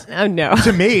world. Oh no,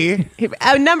 To me,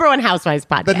 number one Housewives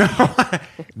podcast.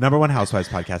 number one Housewives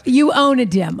podcast. You own a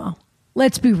demo.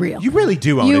 Let's be real. You really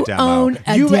do own You a demo. own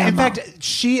a In demo. fact,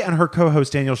 she and her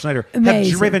co-host Daniel Schneider Amazing.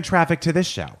 have driven traffic to this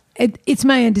show. It's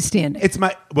my understanding. It's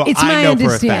my well, It's I my know for a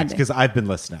fact understanding. because I've been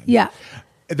listening. Yeah.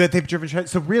 that they've driven traffic.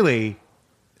 So really,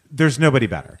 there's nobody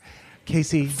better.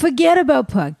 Casey, Forget about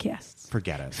podcasts.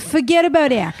 forget it. Forget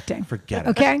about acting. Forget it.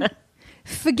 Okay?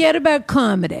 Forget about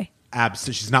comedy.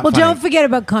 Absolutely, she's not. Well, funny. don't forget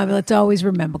about comedy. Let's always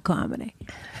remember comedy.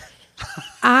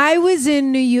 I was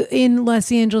in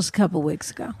Los Angeles a couple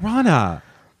weeks ago. Rana,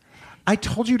 I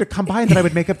told you to come by and that I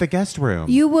would make up the guest room.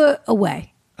 You were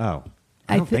away. Oh,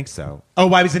 I I don't thi- think so.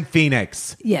 Oh, I was in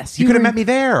Phoenix. Yes. you could have were- met me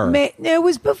there. No, it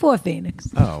was before Phoenix.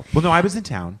 Oh, well, no, I was in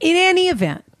town. In any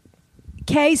event,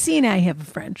 Casey and I have a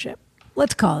friendship.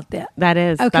 Let's call it that. That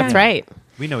is, Okay. that's right.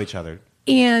 We know each other.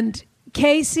 And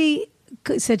Casey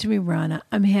said to me, Rana,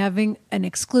 I'm having an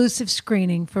exclusive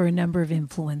screening for a number of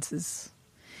influences.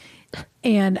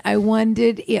 And I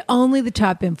wondered, only the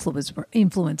top influencers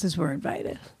were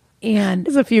invited. And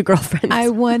There's a few girlfriends. I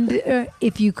wonder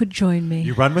if you could join me.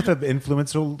 You run with an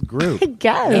influential group.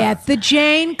 guess. At the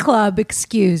Jane Club,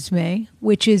 excuse me,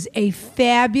 which is a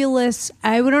fabulous,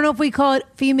 I don't know if we call it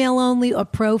female only or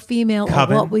pro-female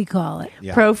Coven? or what we call it.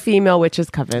 Yeah. Pro female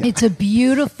witches coven. It's a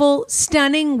beautiful,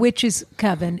 stunning witches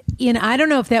coven. And I don't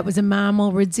know if that was a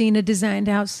Marmol Radzina designed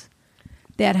house.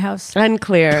 That house.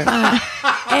 Unclear.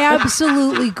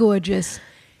 Absolutely gorgeous.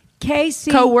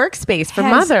 Casey Co-workspace for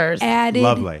has mothers. added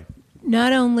Lovely.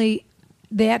 not only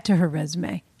that to her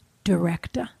resume,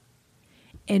 director.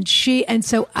 And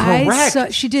so I Correct. saw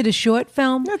she did a short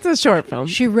film. That's a short film.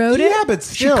 She wrote it. Yeah, but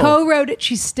still. She co-wrote it.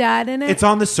 She starred in it. It's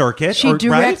on the circuit. She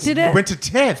directed right? it. Went to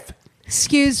TIFF,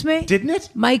 Excuse me. didn't it?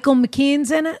 Michael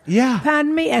McKean's in it. Yeah.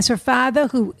 Pardon me. As her father,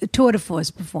 who tour de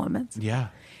force performance. Yeah,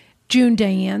 June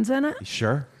Diane's in it.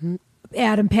 sure.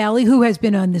 Adam Pally, who has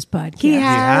been on this podcast. He has. He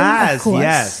has, Of course.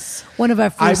 yes. One of our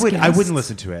first I guests. wouldn't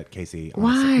listen to it, Casey. honestly.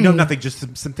 Why? No, nothing.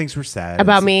 Just some things were said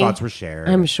About some me? Thoughts were shared.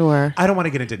 I'm sure. I don't want to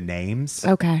get into names.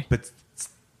 Okay. But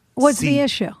What's C- the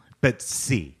issue? But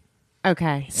C.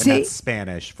 Okay. And See? that's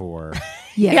Spanish for.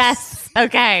 Yes. Yes.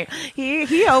 Okay.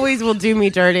 He always will do me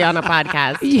dirty on a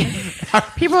podcast.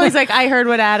 People are always like, I heard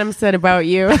what Adam said about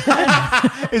you.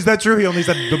 Is that true? He only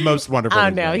said the most wonderful. Oh,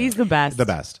 things no, about he's it. the best. The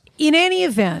best. In any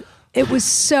event, it was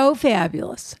so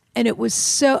fabulous. And it was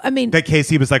so, I mean, That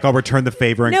Casey was like, I'll return the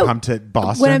favor and no, come to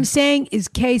Boston. What I'm saying is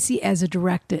Casey as a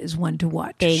director is one to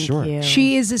watch. Thank Sure. you.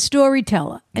 She is a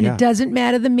storyteller, and Yeah. it doesn't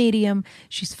matter the medium.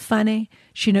 She's funny.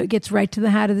 She gets right to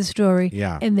the heart of the story.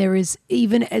 Yeah. And there is,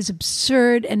 even as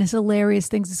absurd and as hilarious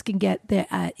things as can get, there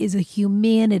is a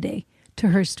humanity to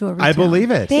her story. I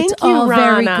believe it. Thank It's you, all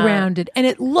very Rana. grounded, and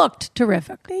it looked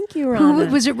terrific. Thank you, Who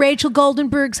Rana. was it? Rachel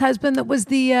Goldenberg's husband that was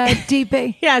the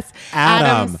DP. Yes,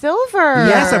 Adam. Silver.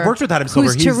 Yes, I've worked with Adam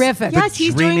Silver. Who's terrific. the Yes,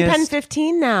 he's doing dreamiest- Pen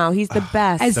 15 now. He's the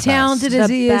best. As the talented best. as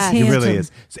The he is best. handsome. He really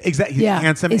is. Exactly. He's Yeah.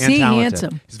 handsome Is and he talented.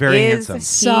 handsome? He's very Is handsome.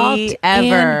 Salt He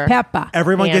ever. and pepper.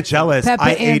 Everyone get Handsome. jealous. Pepper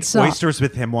I and ate salt. oysters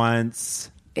with him once.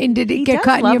 And did it He get does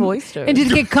caught in love your oysters. And did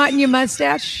it get caught in your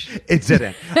mustache? It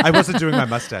didn't. I wasn't doing my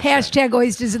mustache. then. Hashtag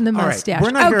oysters in the All right, mustache.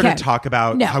 we're not here Okay. to talk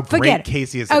about No, how forget great it.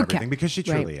 Casey is and Okay. everything, because she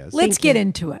truly is. Let's Thank get you.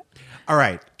 into it. All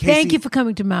right, Casey, Thank you for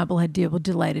coming to Marblehead, dear. We're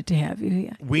delighted to have you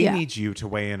here. we Yeah. need you to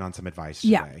weigh in on some advice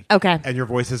Yeah. today. Okay. And your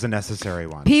voice is a necessary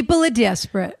one. People are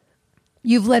desperate.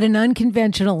 You've led an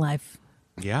unconventional life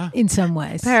Yeah. in some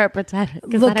ways.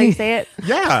 Parapathetic. Is that how you say it?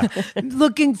 Yeah.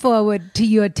 Looking forward to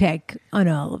your take on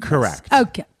all of this. Correct.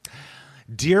 Okay.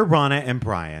 Dear Rana and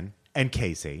Brian and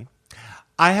Casey,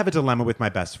 I have a dilemma with my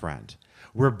best friend.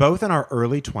 We're both in our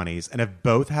early 20s and have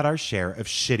both had our share of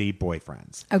shitty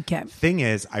boyfriends. Okay. Thing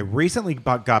is, I recently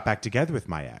got back together with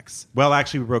my ex. Well,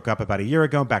 actually, we broke up about a year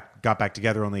ago, got back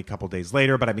together only a couple days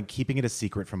later, but I've been keeping it a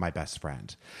secret from my best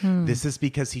friend. This is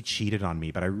because he cheated on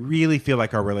me, but I really feel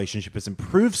like our relationship has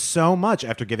improved so much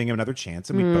after giving him another chance,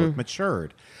 and we both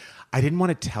matured. I didn't want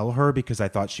to tell her because I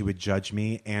thought she would judge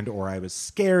me, and or I was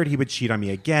scared he would cheat on me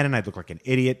again and I'd look like an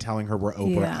idiot telling her we're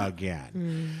over Yeah.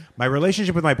 again. My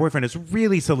relationship with my boyfriend is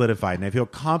really solidified and I feel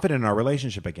confident in our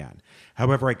relationship again.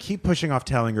 However, I keep pushing off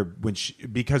telling her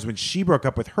because when she broke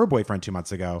up with her boyfriend 2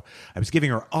 months ago, I was giving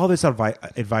her all this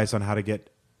advice on how to get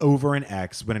over an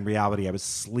ex when in reality I was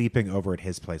sleeping over at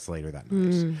his place later that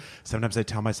night. Sometimes I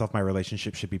tell myself my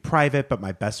relationship should be private, but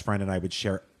my best friend and I would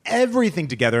share everything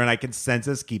together and I can sense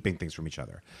us keeping things from each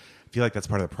other. I feel like that's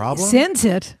part of the problem. Sense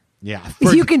it. Yeah.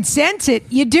 If you can sense it,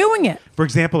 you're doing it. For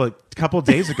example, a couple of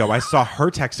days ago, I saw her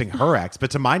texting her ex,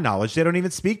 but to my knowledge, they don't even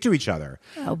speak to each other.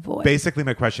 Oh, boy. Basically,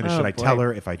 my question is, should I boy. tell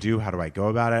her? If I do, how do I go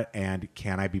about it? And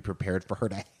can I be prepared for her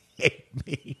to hate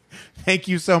me? Thank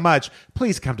you so much.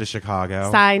 Please come to Chicago.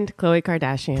 Signed, Khloe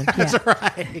Kardashian. Yeah.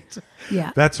 Right.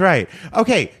 Yeah. That's right.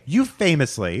 Okay, you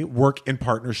famously work in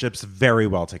partnerships very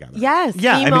well together. Yes,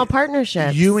 female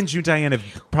partnerships. You and June Diane have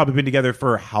probably been together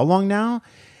for how long now?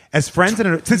 As friends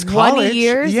since 20 college?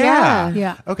 years, Yeah.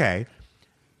 yeah. Okay.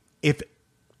 If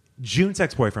June's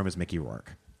ex-boyfriend was Mickey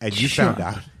Rourke and you Sure. found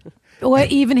out, Or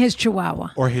even his chihuahua.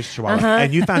 or his chihuahua,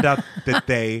 and you found out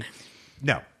that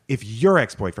if your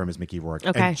ex-boyfriend was Mickey Rourke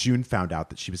Okay. and June found out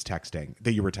that she was texting,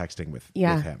 that you were texting with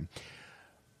him.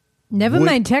 Never Would-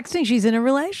 mind texting. She's in a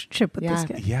relationship with this Yeah.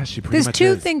 guy. Yeah, she pretty There's much two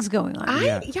is. things going on.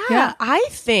 Yeah. Yeah. I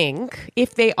think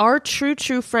if they are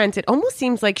true friends, it almost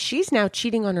seems like she's now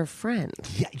cheating on her friend.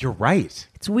 Yeah, you're right.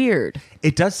 It's weird.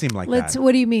 It does seem like that.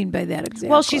 What do you mean by that exactly?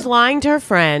 Well, she's lying to her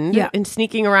friend Yeah. and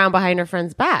sneaking around behind her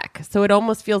friend's back. So it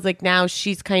almost feels like now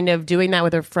she's kind of doing that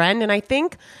with her friend. And I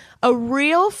think a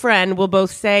real friend will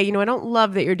both say, I don't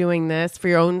love that you're doing this for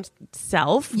your own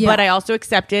self, Yeah. but I also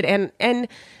accept it.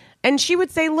 And she would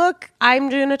say, look, I'm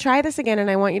going to try this again and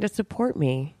I want you to support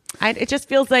me. It just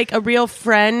feels like a real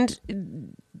friend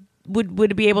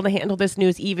would be able to handle this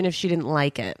news even if she didn't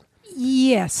like it.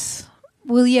 Yes.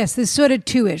 Well, yes, there's sort of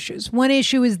two issues. One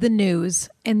issue is the news,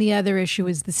 and the other issue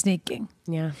is the sneaking.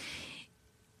 Yeah.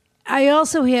 I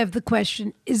also have the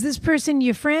question, is this person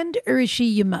your friend or is she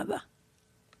your mother?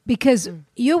 Because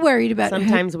you're worried about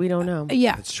Sometimes we don't know.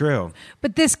 Yeah. It's true.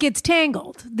 But this gets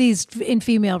tangled, these in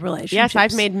female relationships. Yes,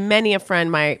 I've made many a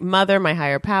friend, my mother, my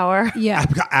higher power. Yeah.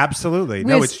 Absolutely.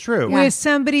 No, it's true. Where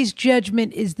somebody's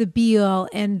judgment is the be all,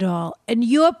 end all, and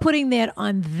you're putting that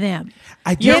on them.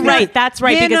 You're They're right. not- That's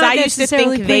right. they're Because not I used to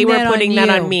necessarily think they putting were putting that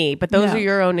you. on me, but those No. are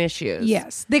your own issues.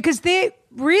 Yes, because they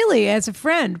really, as a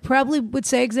friend, probably would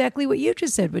say exactly what you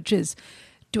just said, which is,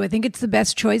 do I think it's the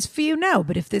best choice for you? No,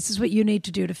 but if this is what you need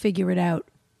to do to figure it out,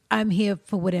 I'm here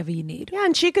for whatever you need. Yeah,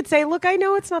 and she could say, look, I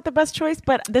know it's not the best choice,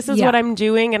 but this is Yeah. what I'm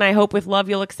doing, and I hope with love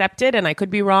you'll accept it, and I could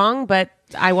be wrong, but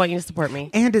I want you to support me.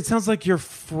 And it sounds like your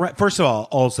friend. First of all,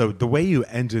 also the way you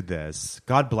ended this,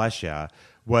 God bless you,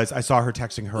 was I saw her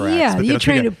texting her ex. Yeah, but you're then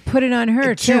trying to put it on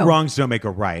her, two too. wrongs don't make a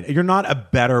right. You're not a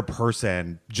better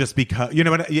person just because you know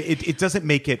what. It doesn't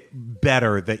make it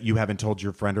better that you haven't told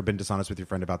your friend or been dishonest with your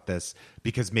friend about this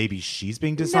because maybe she's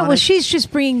being dishonest. No, well, she's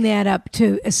just bringing that up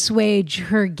to assuage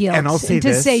her guilt And I'll say to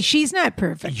this, say she's not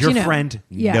perfect. your you know. friend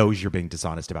Yeah. knows you're being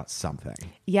dishonest about something.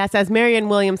 Yes, as Marianne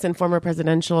Williamson, former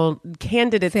presidential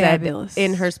candidate, Fabulous. said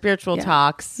in her spiritual Yeah.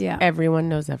 talks, Yeah. everyone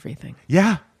knows everything.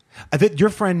 Yeah. That your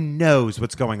friend knows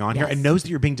what's going on here Yes. and knows that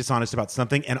you're being dishonest about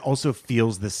something and also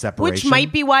feels this separation. Which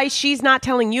might be why she's not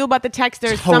telling you about the text.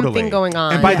 There's Totally. something going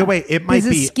on. And by Yeah. the way, it might There's a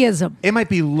be schism. It might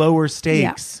be lower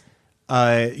stakes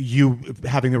you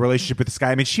having the relationship with this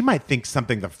guy. I mean, she might think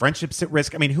the friendship's at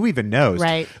risk. I mean, who even knows?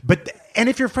 Right. And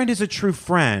if your friend is a true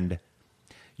friend,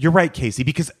 you're right, Casey,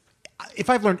 because if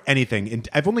I've learned anything, and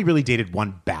I've only really dated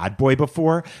one bad boy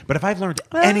before, but if I've learned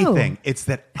anything, it's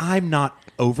that I'm not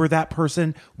over that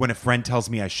person when a friend tells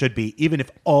me I should be, even if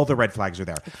all the red flags are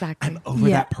there. Exactly. I'm over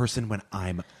that person when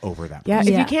I'm over that person.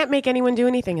 Yeah, if you can't make anyone do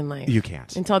anything in life. You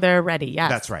can't. Until they're ready, yes.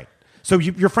 That's right. So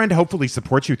your friend hopefully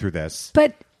supports you through this.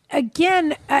 But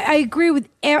again, I agree with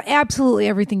absolutely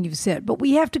everything you've said, but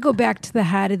we have to go back to the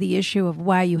heart of the issue of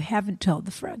why you haven't told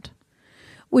the friend,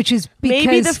 which is because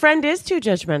maybe the friend is too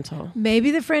judgmental. Maybe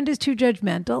the friend is too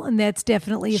judgmental, and that's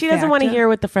definitely she doesn't want to hear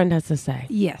what the friend has to say.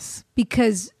 Yes,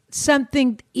 because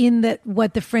something in that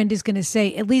what the friend is going to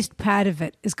say, at least part of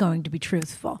it, is going to be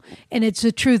truthful, and it's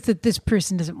a truth that this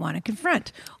person doesn't want to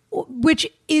confront, which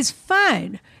is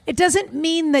fine. It doesn't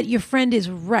mean that your friend is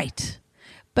right.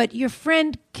 But your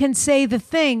friend can say the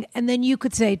thing, and then you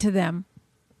could say to them,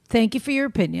 thank you for your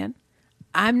opinion.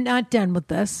 I'm not done with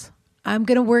this. I'm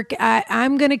going to work.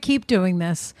 I'm going to keep doing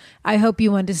this. I hope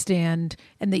you understand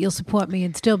and that you'll support me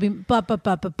and still be blah, blah,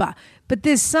 blah, blah, blah. But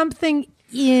there's something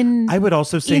in I would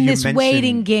also say in you this mentioned,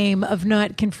 waiting game of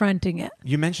not confronting it.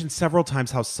 You mentioned several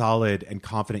times how solid and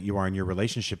confident you are in your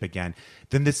relationship again.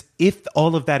 Then if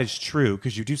all of that is true,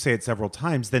 because you do say it several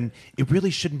times, then it really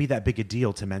shouldn't be that big a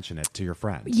deal to mention it to your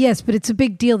friend. Yes, but it's a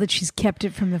big deal that she's kept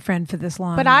it from the friend for this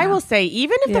long. But I will say,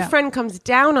 even if the friend comes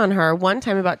down on her, one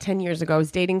time about 10 years ago, I was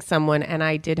dating someone and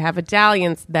I did have a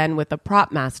dalliance then with a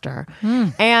prop master.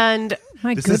 And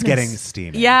My This goodness. is getting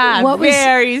steamy. yeah,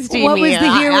 very steamy. What was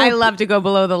the hero? I love to go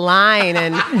below the line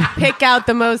and pick out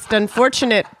the most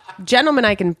unfortunate gentleman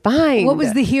I can find. What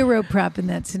was the hero prop in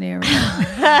that scenario?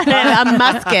 A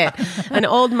musket, an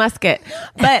old musket.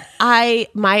 But I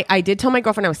did tell my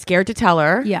girlfriend I was scared to tell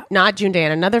her. Yeah. Not June Day,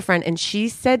 another friend, and she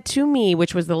said to me,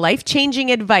 which was the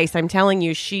life-changing advice. I'm telling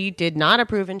you, she did not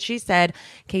approve, and she said,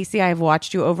 "Casey, I have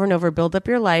watched you over and over build up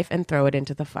your life and throw it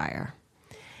into the fire."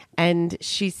 And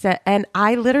she said, and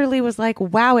I literally was like,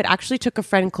 wow, it actually took a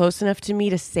friend close enough to me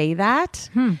to say that.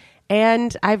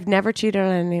 And I've never cheated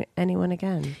on anyone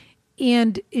again.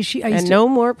 And is she? And no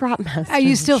more prop masters. Are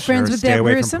you still friends with stay that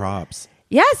away person? from props.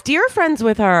 Yes, dear friends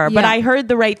with her. But Yeah. I heard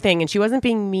the right thing and she wasn't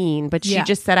being mean, but she Yeah.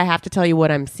 just said, I have to tell you what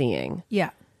I'm seeing. Yeah.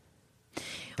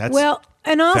 That's, Well,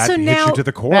 and also that now hits you to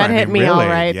the core. That I hit mean, me all really,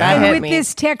 right. Yeah. That hit with me.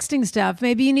 this texting stuff,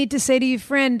 maybe you need to say to your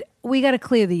friend, we got to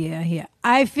clear the air here.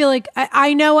 I feel like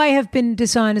I know I have been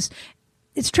dishonest.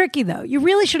 It's tricky though. You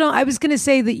really should. I was going to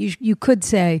say that you could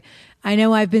say, I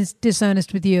know I've been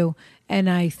dishonest with you and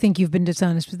I think you've been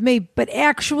dishonest with me, but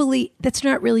actually that's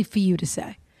not really for you to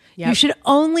say. Yep. You should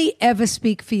only ever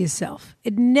speak for yourself.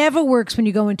 It never works when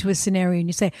you go into a scenario and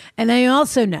you say, and I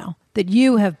also know that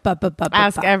you have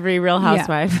Ask every Real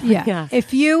Housewife. Yeah. Yeah.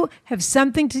 If you have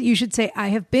something you should say, I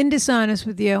have been dishonest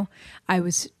with you. I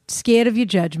was scared of your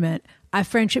judgment. Our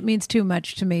friendship means too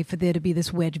much to me for there to be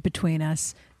this wedge between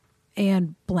us.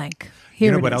 And blank. Here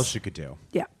You know it what is. else you could do?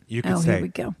 Yeah. You could Oh, say, here we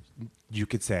go. You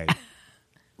could say,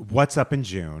 what's up in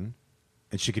June?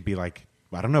 And she could be like,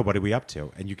 I don't know, what are we up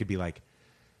to? And you could be like,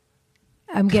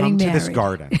 I'm getting come married. to this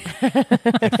garden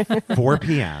at 4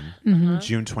 p.m.,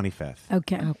 June 25th.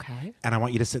 Okay. Okay. And I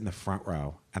want you to sit in the front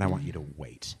row and I want you to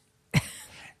wait.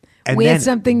 And Wear then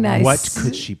something nice. What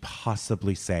could she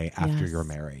possibly say after Yes. you're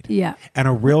married? Yeah. And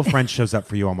a real friend shows up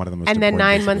for you on one of the most And then important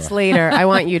 9 days months of your later, I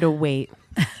want you to wait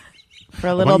for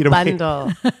a little you to wait.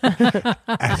 bundle.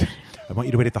 life. I want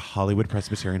you to wait at the Hollywood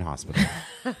Presbyterian Hospital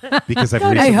because I've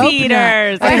I recently hope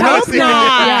Cedars. not. I hope Cedars.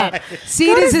 not. Yeah.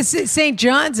 Cedars is St.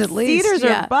 John's at least. Cedars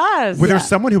yeah. are buzz. Well, there's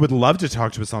someone who would love to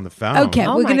talk to us on the phone. Okay.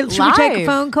 Oh We're my- gonna. Should we take a live.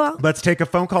 phone call? Let's take a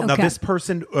phone call. Now, Okay. this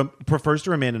person prefers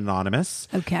to remain anonymous.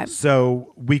 Okay.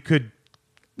 So we could,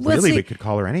 We'll see. we could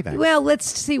call her anything. Well, let's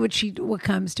see what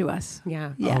comes to us.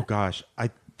 Yeah. Yeah. Oh, gosh. I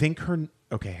think her,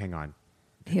 okay, hang on.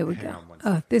 Here we Hang go. on one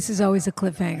Oh, this is always a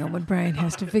cliffhanger when Brian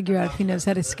has to figure out if he knows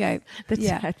how to Skype.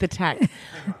 The tech.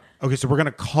 Okay, so we're going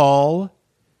to call,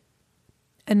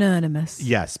 Anonymous.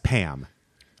 yes, Pam.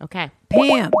 Okay. Pam,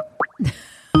 You're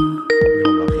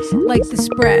gonna love this song. like the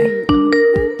spray.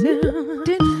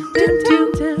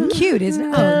 Cute, isn't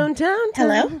it? Oh,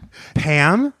 Hello?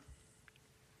 Pam?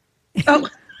 Oh,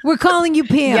 we're calling you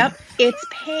Pam. yep. It's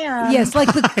Pam. Yes, like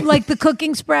the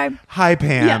cooking spray. Hi,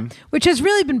 Pam. Which has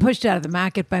really been pushed out of the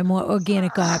market by more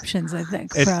organic options, I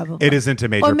think. Probably. It isn't a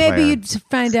major Or maybe player. you'd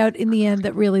find out in the end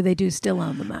that really they do still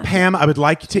own the market. Pam, I would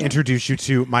like to introduce you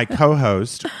to my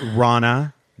co-host,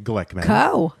 Rana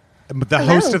Glickman. The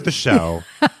host of the show.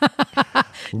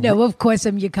 No, of course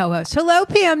I'm your co-host. Hello,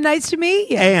 Pam. Nice to meet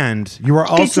you. And you are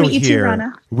also meet you too, here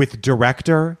Rana. with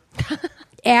director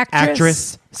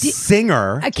actress,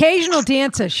 singer, occasional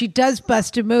dancer. She does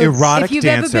bust a move. Erotic if you've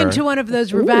dancer. ever been to one of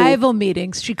those revival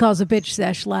meetings, she calls a bitch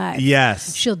sesh live.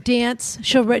 Yes. She'll dance.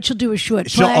 She'll do a short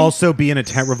She'll play. also be in a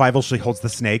tent revival. She holds the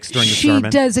snakes during the She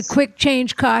sermon. does a quick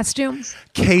change costume.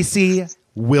 Casey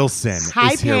Wilson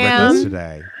Hi, is here with Pam. us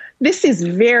today. This is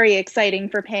very exciting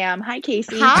for Pam. Hi,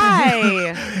 Casey.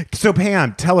 Hi. So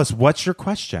Pam, tell us, what's your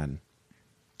question?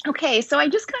 Okay, so I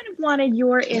just kind of wanted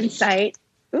your insight.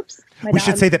 Oops. We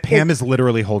should say that Pam is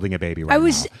literally holding a baby right I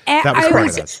was now. That was part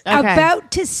of this. Okay. about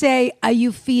to say, are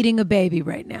you feeding a baby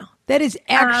right now? That is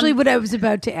actually what I was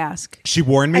about to ask. She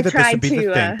warned me I that this would tried be the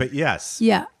to, thing, but yes.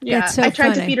 Yeah. Yeah, That's so I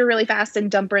tried funny. to feed her really fast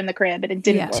and dump her in the crib, and it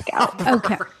didn't work out.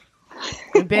 Okay.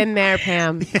 I've been there,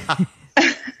 Pam.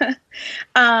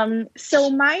 So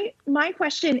my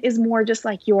question is more just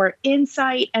like your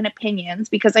insight and opinions,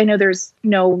 because I know there's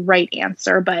no right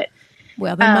answer, but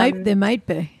Well, there might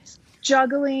be.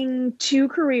 juggling 2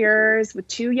 careers with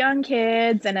 2 young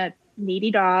kids and a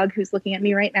needy dog who's looking at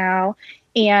me right now.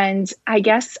 And I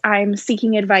guess I'm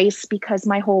seeking advice because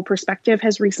my whole perspective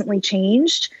has recently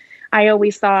changed. I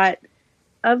always thought,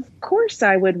 of course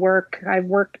I would work. I've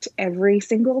worked every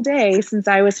single day since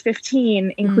I was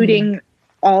 15, including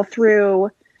all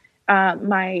through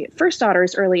my first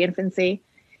daughter's early infancy.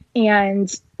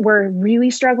 And we're really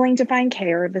struggling to find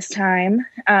care this time.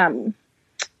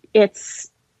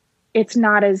 It's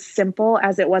not as simple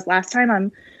as it was last time.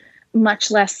 I'm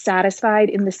much less satisfied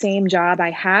in the same job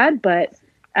I had, but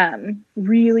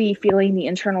really feeling the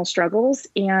internal struggles.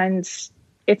 And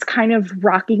it's kind of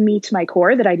rocking me to my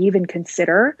core that I'd even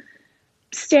consider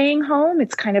staying home.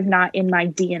 It's kind of not in my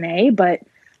DNA, but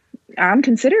I'm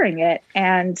considering it.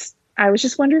 And I was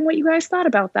just wondering what you guys thought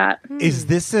about that. Is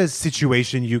this a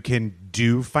situation you can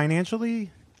do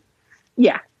financially?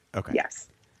 Yeah. Okay. Yes.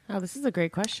 Oh, this is a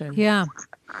great question. Yeah.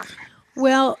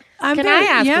 Well, Can I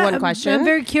ask one question? I'm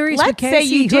very curious. Let's with say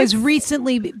Casey, you who did- has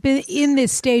recently been in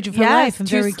this stage of her life. I'm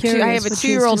very curious. I have a what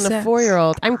she has 2-year-old to and a say.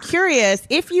 4-year-old. I'm curious,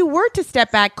 if you were to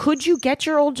step back, could you get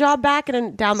your old job back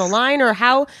and down the line, or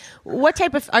what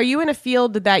type of, are you in a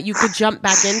field that you could jump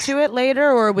back into it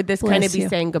later, or would this kind of Bless be you.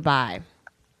 saying goodbye?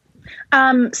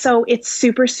 So it's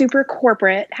super, super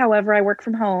corporate. However, I work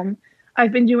from home.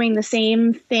 I've been doing the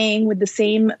same thing with the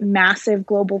same massive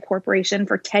global corporation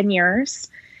for 10 years.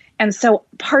 And so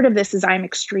part of this is I'm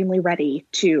extremely ready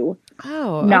to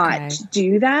not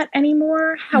do that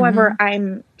anymore. However,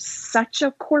 I'm such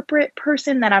a corporate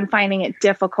person that I'm finding it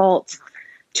difficult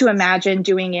to imagine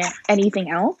doing anything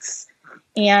else.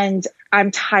 And I'm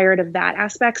tired of that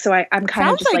aspect. So I'm kind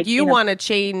of Sounds just like you want to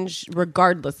change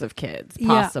regardless of kids,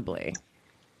 possibly.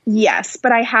 Yes,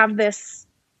 but I have this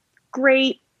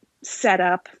great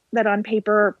setup that on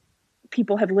paper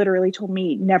people have literally told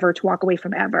me never to walk away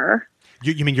from ever.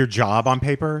 You mean your job on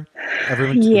paper?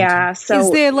 Everyone's Yeah. So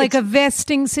Is there like a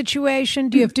vesting situation?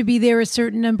 Do you have to be there a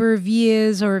certain number of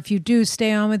years, or if you do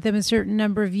stay on with them a certain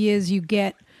number of years, you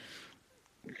get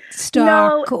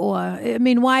stock? No. Or I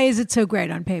mean, why is it so great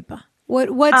on paper?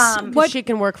 What She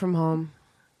can work from home.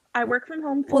 I work from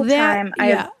home full Well, that- time. I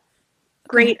yeah. have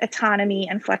great autonomy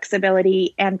and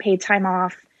flexibility and paid time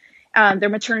off. Their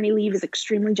maternity leave is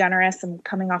extremely generous. I'm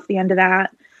coming off the end of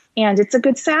that. And it's a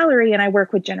good salary, and I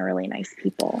work with generally nice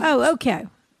people. Oh, okay.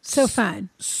 So fine.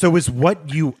 So is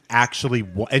what you actually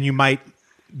want, and you might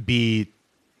be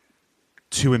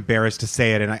too embarrassed to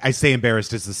say it, and I say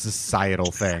embarrassed as a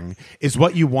societal thing, is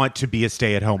what you want to be a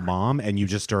stay-at-home mom, and you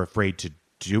just are afraid to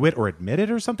do it or admit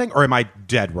it or something? Or am I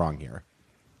dead wrong here?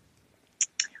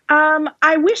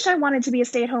 I wish I wanted to be a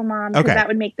stay-at-home mom because that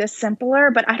would make this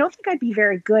simpler, but I don't think I'd be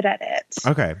very good at it.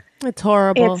 Okay. It's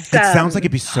horrible. It's, It sounds like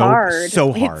it'd be so hard. It's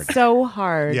so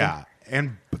hard. Yeah.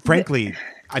 And frankly,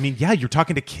 I mean, yeah, you're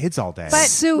talking to kids all day.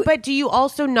 But do you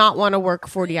also not want to work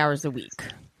 40 hours a week?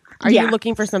 Are you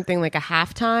looking for something like a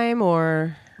half-time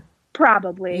or?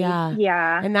 Probably. Yeah.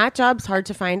 Yeah. And that job's hard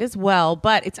to find as well,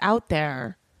 but it's out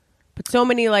there. But so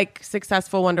many like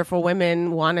successful, wonderful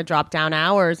women want to drop down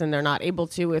hours and they're not able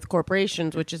to with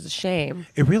corporations, which is a shame.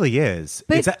 It really is.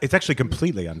 It's actually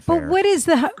completely unfair.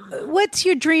 But what's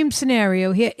your dream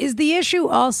scenario here? Is the issue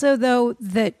also though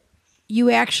that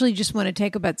you actually just want to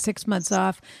take about 6 months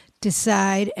off,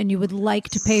 decide, and you would like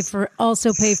to pay for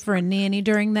a nanny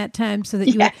during that time, so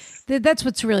that that's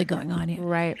what's really going on here,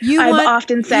 right? I've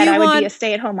often said I would be a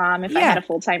stay-at-home mom if I had a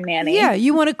full-time nanny. Yeah,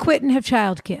 you want to quit and have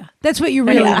childcare. That's what you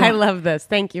really want. I love this.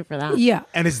 Thank you for that. Yeah.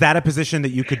 And is that a position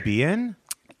that you could be in?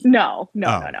 No.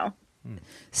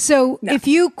 So if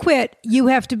you quit, you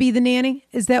have to be the nanny?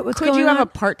 Is that what's going on? Could you have a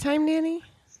part-time nanny?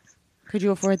 Could you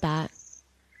afford that?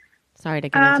 Sorry to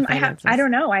get into finances. I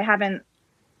don't know. I haven't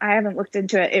I haven't looked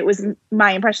into it. It was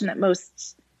my impression that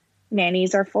most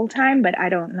nannies are full-time, but I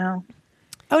don't know.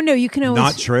 Oh no, you can always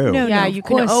Not true. No, Yeah, no, you of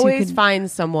can course always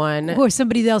find someone. or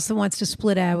somebody else that wants to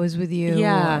split hours with you.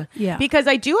 Yeah. Yeah. Because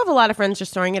I do have a lot of friends,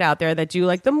 just throwing it out there, that do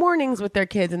like the mornings with their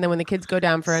kids. And then when the kids go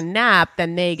down for a nap,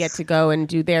 then they get to go and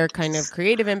do their kind of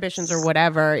creative ambitions or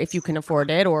whatever, if you can afford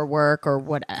it, or work or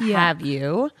what have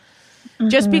you.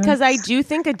 Just because I do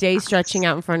think a day stretching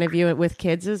out in front of you with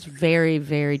kids is very,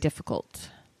 very difficult.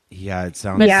 Yeah, it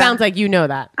sounds. But Yeah. it sounds like you know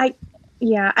that. I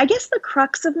guess the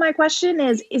crux of my question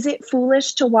is it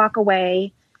foolish to walk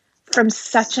away from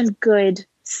such a good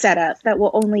setup that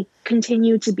will only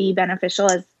continue to be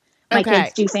beneficial as my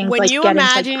kids do things when like you get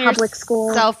imagine into like public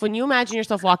school? When you imagine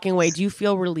yourself walking away, do you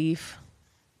feel relief?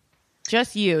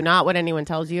 Just you, not what anyone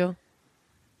tells you.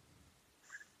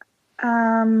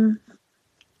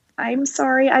 I'm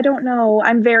sorry, I don't know.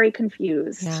 I'm very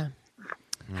confused. Yeah.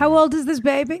 How old is this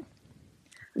baby?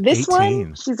 This 18.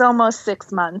 one, she's almost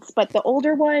 6 months, but the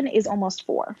older one is almost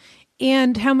 4.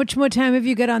 And how much more time have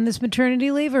you got on this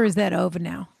maternity leave, or is that over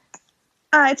now?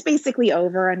 It's basically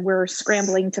over, and we're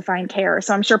scrambling to find care.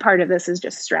 So I'm sure part of this is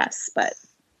just stress, but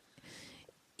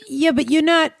Yeah, but you're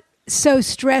not so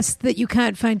stressed that you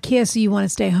can't find care, so you want to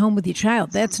stay home with your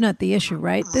child. That's not the issue,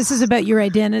 right? This is about your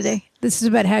identity. This is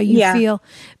about how you feel,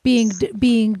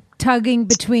 being tugging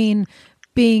between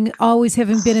being always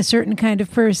having been a certain kind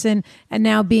of person and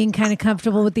now being kind of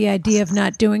comfortable with the idea of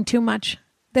not doing too much.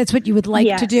 That's what you would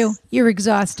like to do. You're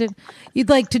exhausted. You'd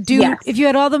like to do, if you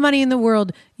had all the money in the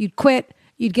world, you'd quit,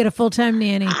 you'd get a full-time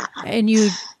nanny, and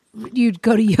you'd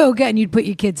go to yoga and you'd put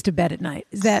your kids to bed at night.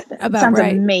 Is that about sounds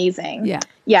right? amazing. Yeah.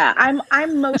 Yeah.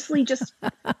 I'm mostly just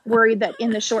worried that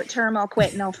in the short term I'll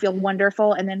quit and I'll feel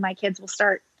wonderful, and then my kids will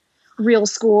start real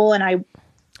school and I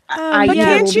But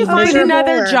can't you find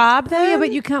another job then? Yeah,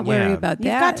 but you can't worry about that.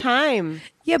 You've got time.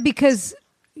 Yeah, because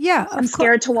I'm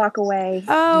scared to walk away.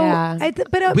 Oh, Yeah.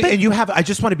 but And you have. I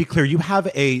just want to be clear. You have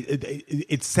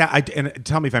and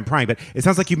tell me if I'm prying, but it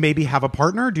sounds like you maybe have a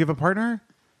partner. Do you have a partner?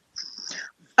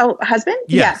 Oh, husband?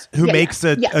 Yes. Yeah. Who Yeah, makes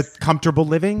yeah. a Yes. comfortable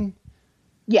living?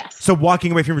 Yes. So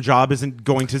walking away from your job isn't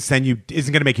going to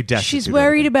make you destitute. she's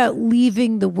worried about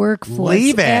leaving the workforce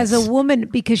Leave it. as a woman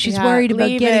because she's worried about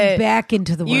leave getting it. back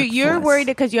into the workforce. You're worried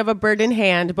because you have a bird in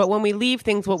hand, but when we leave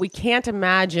things, what we can't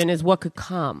imagine is what could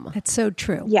come. That's so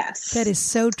true. Yes. That is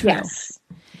so true. Yes.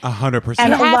 100%. And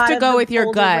You a have lot to of go the with your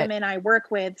older gut. Women I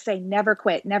work with say never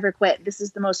quit, never quit. This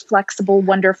is the most flexible,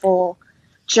 wonderful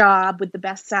job with the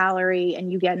best salary, and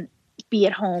you can be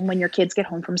at home when your kids get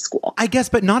home from school. I guess,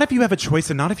 but not if you have a choice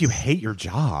and not if you hate your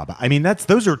job. I mean,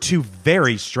 those are two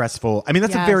very stressful. I mean,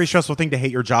 that's a very stressful thing to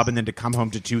hate your job and then to come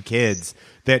home to 2 kids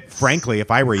that, frankly,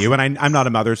 if I were you, and I'm not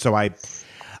a mother, so I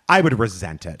would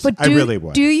resent it. But I really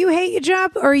would. Do you hate your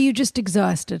job or are you just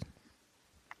exhausted?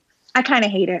 I kind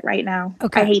of hate it right now.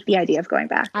 Okay. I hate the idea of going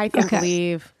back. I think Okay.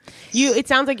 leave. It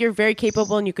sounds like you're very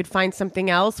capable and you could find something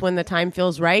else when the time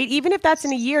feels right, even if that's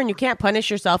in a year, and you can't punish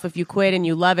yourself if you quit and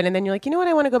you love it and then you're like, you know what,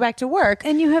 I want to go back to work.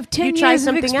 And you have 10 try years of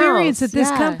something experience else. at this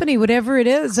Yeah. company, whatever it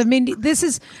is. I mean,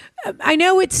 I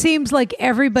know it seems like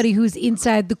everybody who's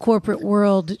inside the corporate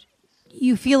world,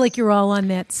 you feel like you're all on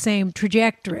that same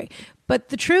trajectory. But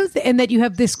the truth, and that you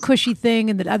have this cushy thing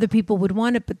and that other people would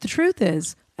want it. But the truth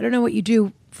is, I don't know what you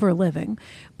do for a living,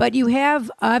 but you have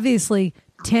obviously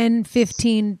 10,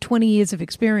 15, 20 years of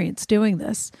experience doing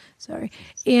this. Sorry.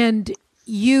 And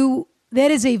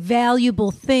that is a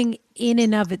valuable thing in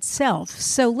and of itself.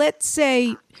 So let's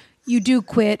say you do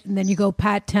quit and then you go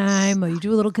part-time or you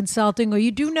do a little consulting or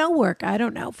you do no work, I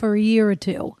don't know, for a year or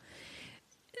two.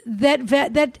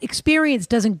 That experience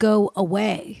doesn't go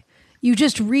away. You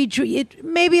just read it.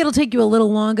 Maybe it'll take you a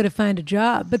little longer to find a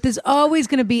job, but there's always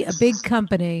going to be a big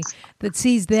company that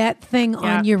sees that thing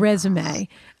on your resume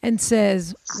and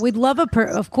says, "We'd love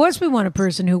of course, we want a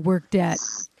person who worked at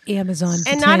Amazon." For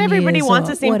And not 10 everybody years wants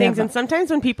or the same things. whatever." And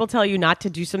sometimes when people tell you not to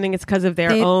do something, it's because of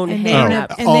their own and they don't have,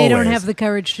 hang-ups. and they don't Always. have the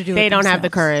courage to do it. They don't have the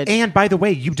themselves. courage. And by the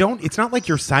way, it's not like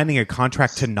you're signing a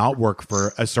contract to not work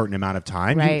for a certain amount of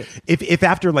time. Right. If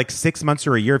after like 6 months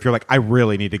or a year, if you're like, I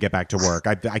really need to get back to work,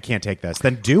 I can't take this,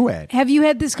 then do it. Have you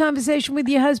had this conversation with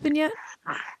your husband yet?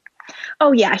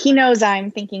 Oh, yeah. He knows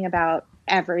I'm thinking about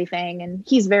everything, and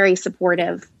he's very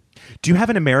supportive. Do you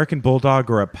have an American Bulldog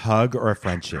or a Pug or a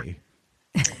Frenchie?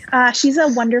 She's a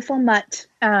wonderful mutt.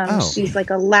 Oh. She's like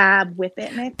a lab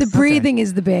whippet mix. The breathing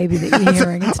is the baby that you're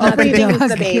hearing. It's not the Breathing dog.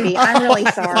 is the baby. I'm really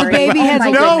sorry. The baby Oh has my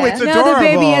a No, goodness. it's No, the baby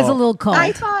adorable. has a little cold.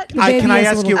 I thought The baby can I has a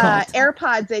ask little you- cold.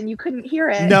 AirPods in. You couldn't hear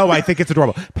it. No, I think it's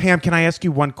adorable. Pam, can I ask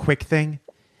you one quick thing?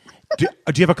 Do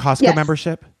you have a Costco Yes.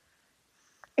 membership?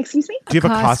 Excuse me? Do you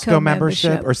have a Costco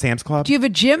membership membership or Sam's Club? Do you have a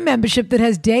gym membership that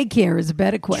has daycare is a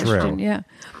better question. True. Yeah.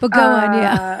 But go on,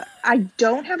 yeah. I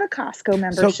don't have a Costco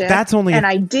membership. that's only and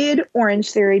I did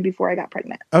Orange Theory before I got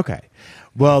pregnant. Okay.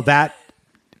 Well, that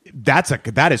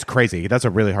is crazy. That's a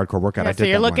really hardcore workout. Yeah, I did so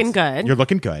you're that looking once. good. You're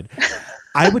looking good.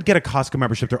 I would get a Costco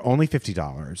membership. They're only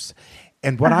 $50.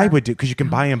 And what I would do, because you can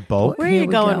buy in bulk. Where are Here you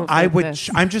we going go. with I would. this?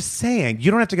 I'm just saying, you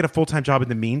don't have to get a full-time job in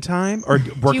the meantime, or work. Do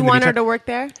you in the want her meantime. to work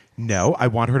there? No, I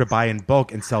want her to buy in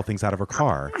bulk and sell things out of her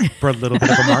car for a little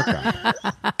bit of a markup.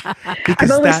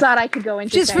 I've always thought I could go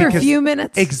into Just for a sales. few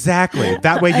minutes. Exactly.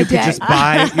 That way you could day. just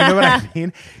buy. You know what I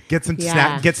mean? Get some Yeah.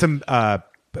 snack. Get some.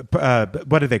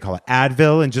 What do they call it?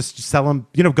 Advil, and just sell them.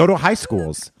 Go to high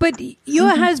schools. But your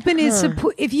husband is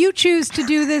if you choose to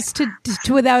do this to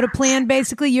without a plan,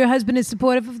 basically, your husband is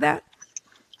supportive of that.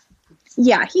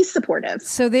 Yeah, he's supportive.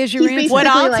 So there's your He's answer. basically What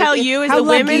I'll like, tell if you is How the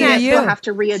lucky women are at you? you'll have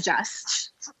to readjust.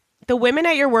 the women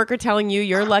at your work are telling you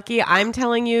you're lucky. I'm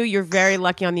telling you you're very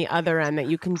lucky on the other end that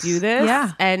you can do this.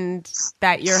 Yeah. And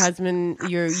that your husband,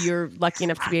 you're lucky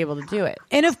enough to be able to do it.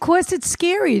 And of course, it's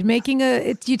scary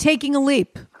you're taking a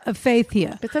leap of faith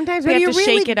here. But sometimes we have you're to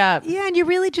shake it up. Yeah, and you're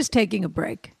really just taking a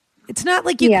break. It's not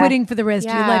like you're Yeah. quitting for the rest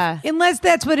of your Yeah. life, unless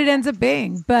that's what it ends up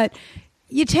being. But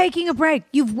you're taking a break.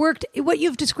 You've worked. What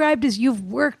you've described is you've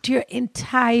worked your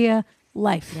entire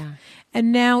life,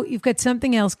 and now you've got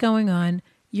something else going on.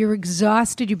 You're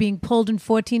exhausted. You're being pulled in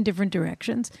 14 different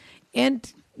directions,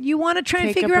 and you want to try and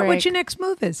Take a figure out what break. your next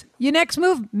move is. Your next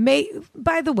move may,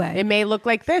 by the way, It may look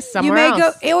like this you somewhere may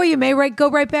else. go, or you may go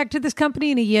right back to this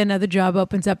company in a year. Another job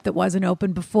opens up that wasn't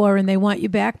open before, and they want you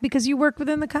back because you work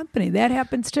within the company. That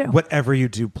happens too. Whatever you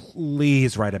do,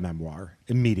 please write a memoir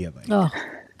immediately. Oh,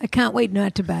 I can't wait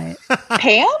not to buy it.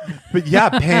 Pam? But yeah,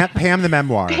 Pam the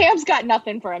memoir. Pam's got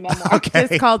nothing for a memoir. Okay.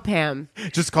 It's called Pam.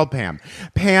 Just called Pam.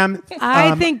 Pam.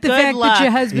 I think the good fact that your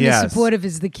luck. husband Yes. is supportive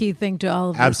is the key thing to all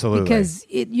of this. Absolutely. Because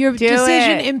your Do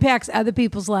decision it. impacts other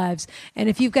people's lives. And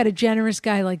if you've got a generous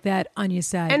guy like that on your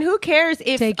side, And who cares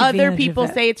if Take other advantage of people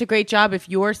it. say it's a great job if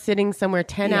you're sitting somewhere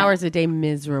 10 Yeah. hours a day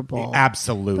miserable?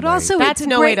 Absolutely. but also That's it's a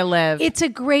no great, way to live. It's a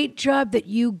great job that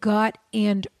you got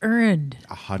and earned.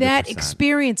 100%. That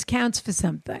experience counts for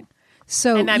something.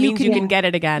 So And that means you can get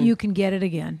it again. You can get it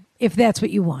again if that's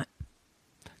what you want.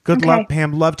 Good Okay. luck,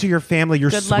 Pam. Love to your family,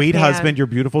 your Good luck, sweet Pam. husband, your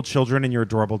beautiful children, and your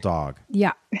adorable dog.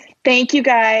 Yeah. Thank you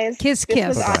guys. Kiss, This kiss.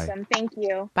 was Bye-bye. awesome. Thank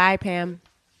you. Bye, Pam.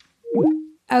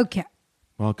 Okay.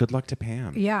 Well, good luck to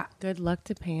Pam. Yeah. Good luck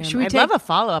to Pam. Should we I'd take- love a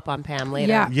follow up on Pam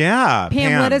later. Yeah. Yeah.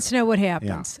 Pam, let us know what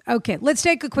happens. Okay, let's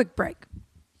take a quick break.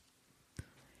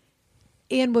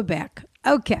 And we're back.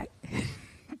 Okay.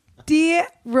 Dear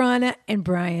Ronna and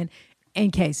Brian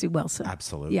and Casey Wilson.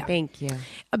 Absolutely. Yeah. Thank you.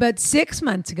 About 6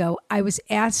 months ago, I was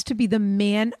asked to be the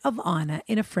man of honor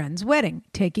in a friend's wedding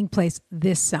taking place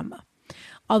this summer.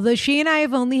 Although she and I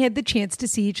have only had the chance to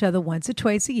see each other once or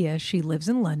twice a year, she lives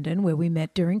in London, where we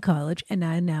met during college, and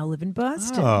I now live in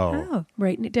Boston. Oh.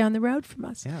 Right down the road from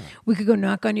us. Yeah. We could go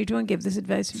knock on your door and give this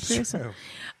advice in person.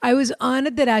 I was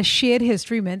honored that our shared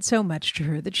history meant so much to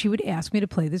her that she would ask me to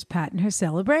play this part in her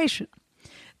celebration.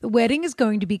 The wedding is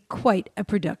going to be quite a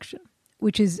production,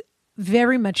 which is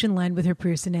very much in line with her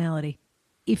personality,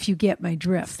 if you get my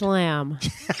drift. Slam.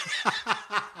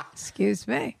 Excuse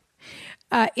me.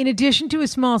 In addition to a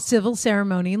small civil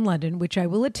ceremony in London, which I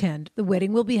will attend, the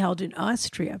wedding will be held in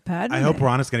Austria. Pardon I me. hope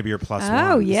Ronna's going to be your plus one.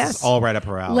 Oh, This yes. is all right up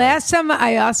her alley. Last summer,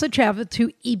 I also traveled to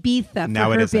Ibiza Now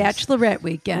for it her isn't. bachelorette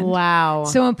weekend. Wow.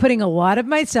 So I'm putting a lot of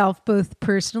myself, both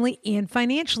personally and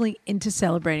financially, into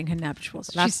celebrating her nuptials.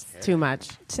 That's too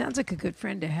much. She sounds like a good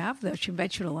friend to have, though. She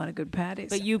bet you at a lot of good parties.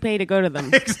 But you pay to go to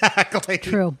them. Exactly.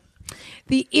 True.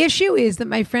 The issue is that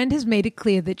my friend has made it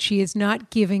clear that she is not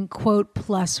giving, quote,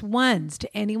 plus ones to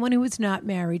anyone who is not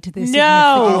married to their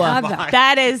No, significant other.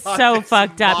 that is so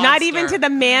fucked up. Not even to the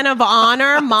man of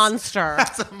honor, monster.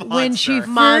 When she first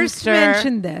Monster.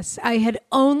 mentioned this, I had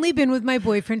only been with my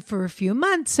boyfriend for a few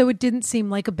months, so it didn't seem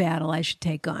like a battle I should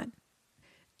take on.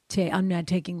 I'm not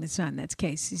taking this on. That's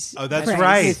Casey's. Oh, that's phrase.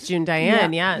 right. It's June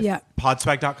Diane, Yeah, yes. Yeah.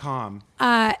 Podswag.com.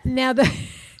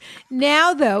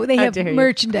 Now, though, they How have dare you.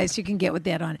 merchandise you can get with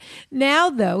that on. Now,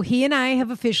 though, he and I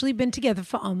have officially been together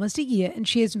for almost a year, and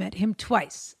she has met him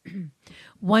twice.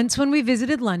 Once when we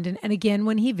visited London, and again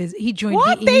when he joined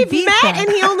What? me in They've Ibiza. met and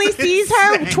he only sees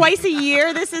her twice a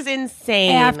year? This is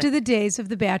insane. After the days of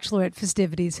the bachelorette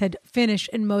festivities had finished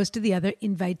and most of the other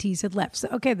invitees had left. So,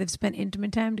 okay, they've spent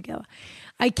intimate time together.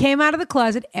 I came out of the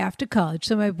closet after college,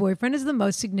 so my boyfriend is the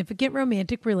most significant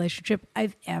romantic relationship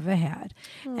I've ever had.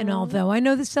 And although I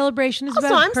know the celebration is Also,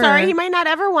 about I'm her, sorry, he might not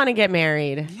ever want to get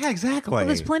married. Yeah, exactly. well,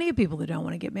 there's plenty of people that don't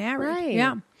want to get married. Right.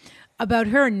 Yeah. About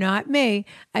her, not me.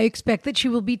 I expect that she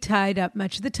will be tied up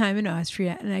much of the time in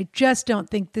Austria, and I just don't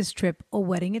think this trip or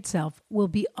wedding itself will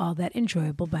be all that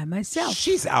enjoyable by myself.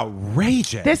 She's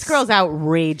outrageous. This girl's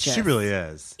outrageous. She really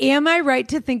is. Am I right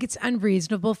to think it's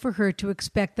unreasonable for her to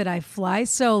expect that I fly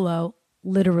solo,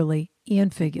 literally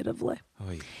and figuratively?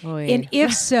 Oy. And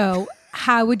if so,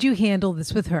 how would you handle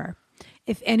this with her?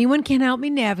 If anyone can help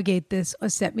me navigate this or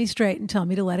set me straight and tell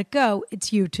me to let it go,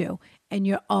 it's you two. And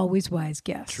you're always wise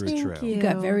guests. True. You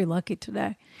got very lucky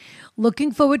today.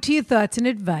 Looking forward to your thoughts and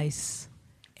advice.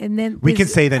 And then We can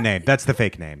say the name. That's the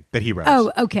fake name that he wrote.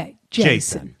 Oh, okay.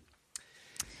 Jason.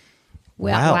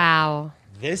 Well, Wow.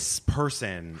 This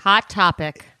person Hot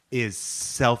topic. is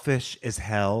selfish as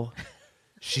hell.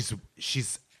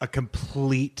 She's a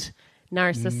complete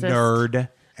Narcissist. nerd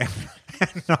and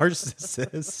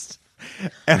narcissist.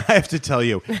 And I have to tell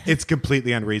you, it's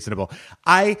completely unreasonable.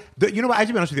 You know what? I have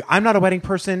to be honest with you. I'm not a wedding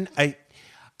person. I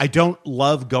don't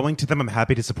love going to them. I'm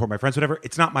happy to support my friends, whatever.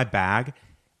 It's not my bag.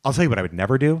 I'll tell you what I would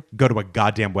never do: go to a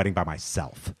goddamn wedding by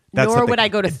myself. Nor would I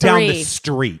go to down the three.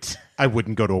 street. I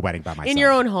wouldn't go to a wedding by myself In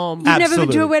your own home. You've never been to a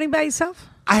Absolutely. wedding by yourself?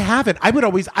 I haven't. I would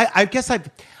always. I guess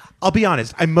I'll be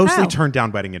honest. I mostly How? turn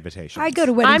down wedding invitations. I go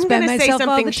to weddings I'm by going to say myself all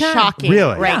something the time. shocking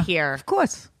Really? right Yeah, here. Of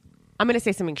course. I'm going to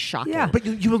say something shocking. Yeah. But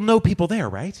you will know people there,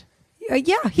 right? Yeah,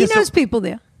 he Yeah, so- knows people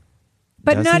there.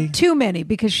 But Does not he? too many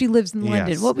because she lives in London.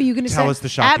 Yes. What were you going to say? Tell us the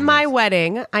shocking At my news.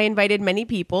 wedding, I invited many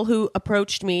people who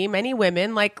approached me, many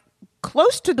women, like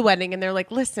close to the wedding, and they're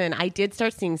like, listen, I did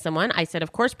start seeing someone. I said,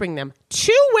 of course, bring them.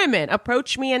 2 women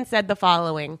approached me and said the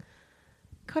following: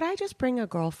 could I just bring a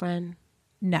girlfriend?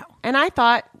 No. And I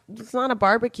thought, it's not a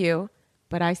barbecue,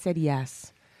 but I said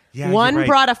yes. Yeah, you're One right.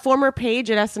 brought a former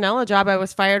page at SNL, a job I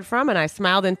was fired from, and I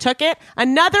smiled and took it.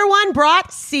 Another one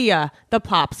brought Sia, the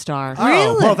pop star.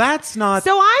 Oh, well, that's not.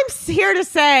 So I'm here to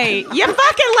say, you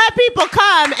fucking let people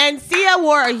come. And Sia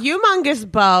wore a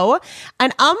humongous bow,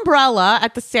 an umbrella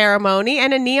at the ceremony,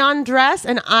 and a neon dress,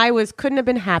 and I couldn't have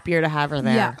been happier to have her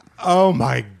there. Yeah. Oh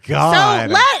my So God.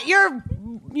 let your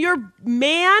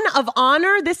man of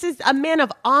honor. This is a man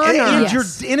of honor. and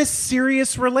Yes. you're in a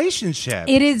serious relationship.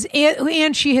 It is,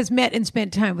 and she has met and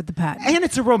spent time with the partner. And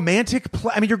it's a romantic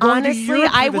I mean, you're going to Honestly,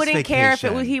 Europe for I this wouldn't care if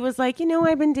vacation. he was like,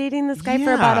 I've been dating this guy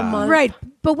for about a Yeah. month. Right.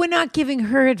 But we're not giving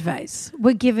her advice.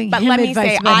 We're giving But him let me advice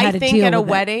say, about how I to think deal at a with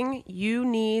it. wedding, you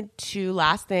need to,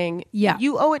 last thing, Yeah.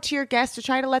 you owe it to your guests to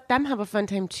try to let them have a fun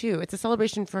time too. It's a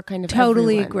celebration for kind of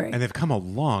Totally everyone. agree. And they've come a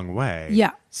long way.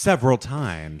 Yeah. Several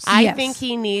times. I Yes. think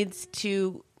he needs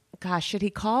to, gosh, should he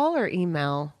call or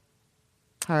email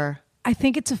her? I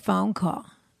think it's a phone call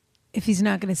if he's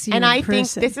not going to see And you in I think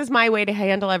person. this is my way to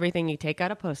handle everything. You take out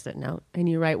a Post-it note and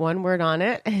you write one word on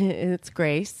it. It's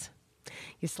Grace.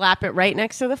 You slap it right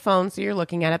next to the phone so you're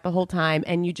looking at it the whole time,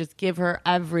 and you just give her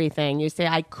everything. You say,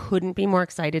 I couldn't be more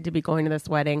excited to be going to this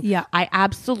wedding. Yeah. I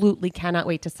absolutely cannot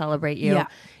wait to celebrate you. Yeah.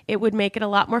 It would make it a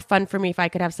lot more fun for me if I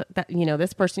could have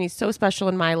this person. He's so special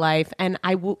in my life, and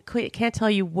I can't tell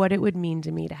you what it would mean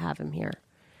to me to have him here.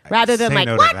 Rather than Say like,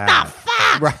 no to what that. the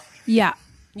fuck? Right. Yeah.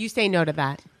 You say no to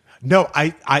that. No,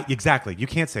 I exactly. You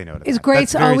can't say no to Is that. grace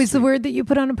That's very always the sweet. word that you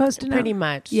put on a post-it note? Pretty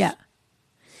much. Yeah.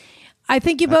 I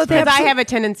think you both have. Because I have a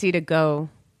tendency to go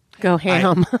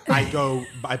ham.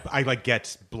 I like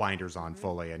get blinders on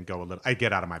fully and go a little. I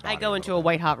get out of my body. I go into a little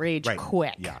white hot rage bit. Right.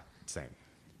 quick. Yeah, same.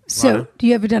 So, Rana? do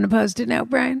you ever done a post-it note,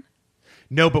 Brian?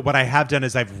 No, but what I have done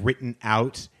is I've written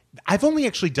out. I've only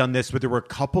actually done this where there were a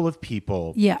couple of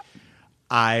people Yeah.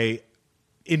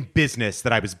 in business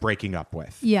that I was breaking up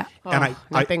with. Yeah. and Oh,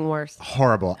 nothing worse.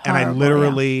 Horrible. And I Horrible,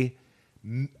 literally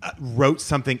wrote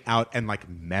something out and like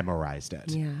memorized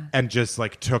it. Yeah. And just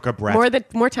like took a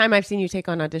breath. More time I've seen you take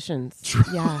on auditions.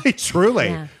 Yeah. Truly,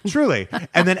 Yeah. truly.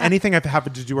 And then anything I've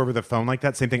happened to do over the phone like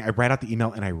that, same thing. I write out the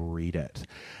email and I read it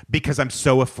because I'm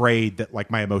so afraid that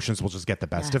like my emotions will just get the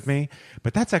best of me.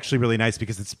 But that's actually really nice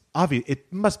because it's obvious.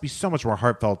 It must be so much more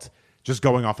heartfelt just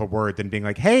going off a word than being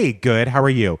like, "Hey, good, how are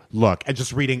you?" Look, and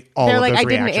just reading all They're of like, those I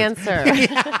didn't reactions.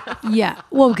 answer. Yeah.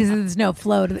 Well, because there's no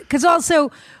flow to it. Because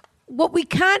also, what we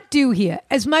can't do here,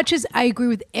 as much as I agree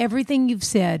with everything you've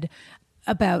said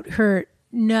about her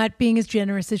not being as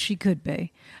generous as she could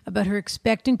be, about her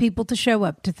expecting people to show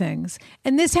up to things,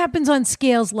 and this happens on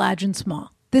scales large and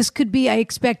small. This could be, I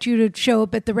expect you to show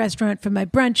up at the restaurant for my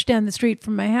brunch down the street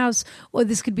from my house, or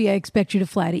this could be, I expect you to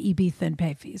fly to Ibiza and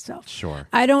pay for yourself. Sure.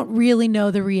 I don't really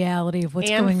know the reality of what's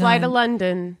and going fly on. to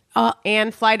London.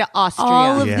 And fly to Austria.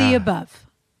 All of the Yeah. above.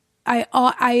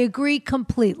 I agree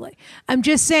completely. I'm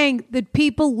just saying that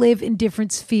people live in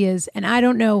different spheres, and I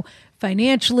don't know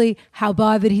financially how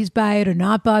bothered he's by it or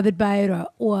not bothered by it,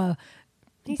 or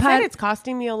he said it's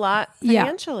costing me a lot Yeah.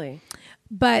 financially.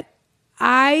 but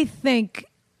I think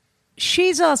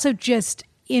she's also just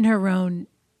in her own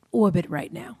orbit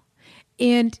right now.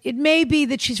 And it may be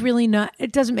that she's really not,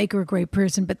 it doesn't make her a great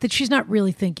person, but that she's not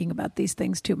really thinking about these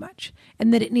things too much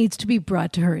and that it needs to be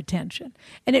brought to her attention.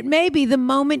 And it may be the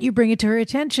moment you bring it to her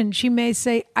attention, she may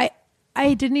say,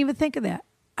 I didn't even think of that.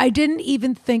 I didn't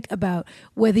even think about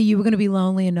whether you were going to be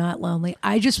lonely or not lonely.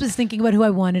 I just was thinking about who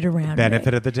I wanted around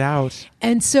Benefit me. of the doubt.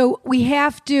 And so we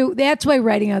have to, that's why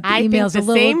writing out the emails is a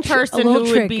little same person who would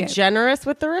be tricky. generous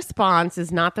with the response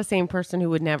is not the same person who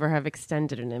would never have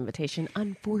extended an invitation,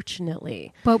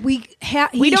 unfortunately. But we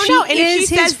don't know. And if she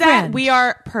says that, friend. we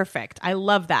are perfect. I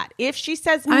love that. If she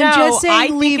says no, I'm just saying I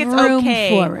think leave it's room okay.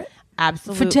 for it.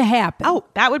 Absolutely. To happen. Oh,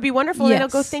 that would be wonderful. And I'll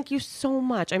Yes. go, thank you so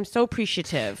much. I'm so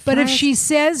appreciative. But if she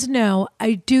says no,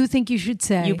 I do think you should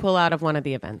say, you pull out of one of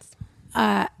the events.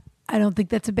 I don't think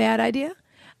that's a bad idea.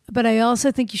 But I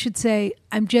also think you should say,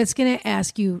 I'm just going to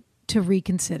ask you to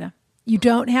reconsider. You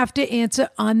don't have to answer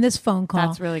on this phone call.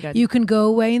 That's really good. You can go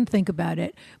away and think about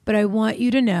it. But I want you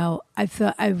to know,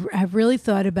 I've really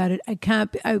thought about it.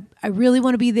 I really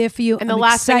want to be there for you. And the I'm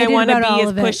last thing I excited want to about be all is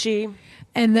of it. pushy.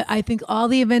 And I think all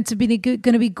the events are going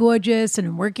to be gorgeous, and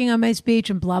I'm working on my speech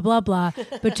and blah, blah, blah.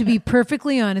 But to be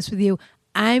perfectly honest with you,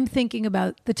 I'm thinking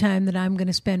about the time that I'm going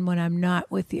to spend when I'm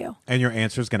not with you. And your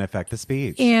answer is going to affect the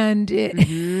speech. And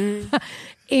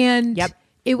and Yep.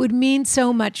 it would mean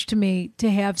so much to me to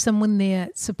have someone there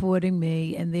supporting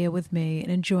me and there with me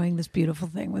and enjoying this beautiful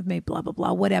thing with me, blah, blah,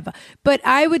 blah, whatever. But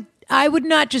I would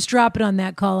not just drop it on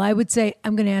that call. I would say,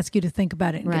 I'm going to ask you to think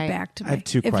about it and Right. get back to me. I have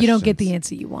two if you don't get questions. the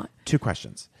answer you want. 2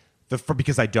 questions.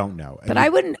 Because I don't know. But I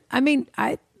wouldn't,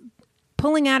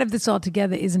 pulling out of this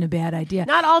altogether isn't a bad idea.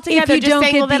 Not altogether, If you just don't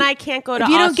saying, get well, then the- I can't go to if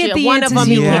you don't Austria. get the One of answers them,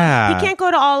 you you want. Yeah. can't go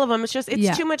to all of them. It's just, it's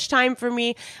Yeah. too much time for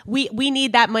me. We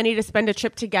need that money to spend a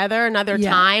trip together another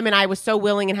Yeah. time. And I was so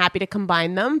willing and happy to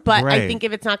combine them. But Right. I think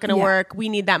if it's not going to Yeah. work, we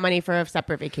need that money for a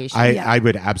separate vacation. I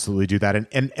would absolutely do that.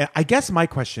 And I guess my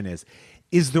question is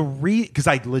because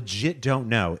I legit don't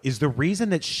know, is the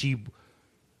reason that she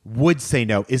would say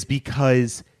no is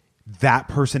because that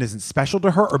person isn't special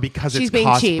to her or because She's it's being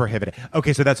cost cheap. prohibitive?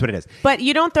 Okay, so that's what it is. But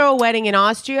you don't throw a wedding in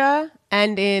Austria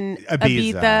and in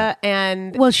Ibiza. Ibiza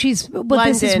and Well, this is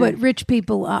London. what rich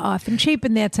people are often cheap,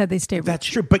 and that's how they stay rich. That's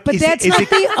true. But is that's it, is not it,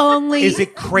 the only. Is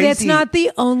it crazy? That's not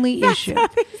the only issue.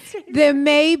 There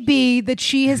may be that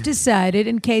she has decided,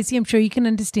 and Casey, I'm sure you can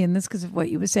understand this because of what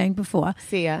you were saying before,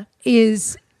 see ya.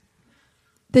 is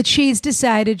that she's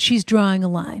decided she's drawing a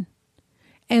line.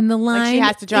 And the line she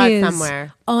has to draw it is,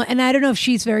 somewhere. And I don't know if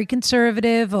she's very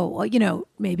conservative or,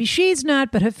 maybe she's not,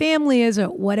 but her family is or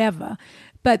whatever.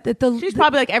 But that She's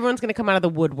probably like, everyone's going to come out of the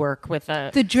woodwork with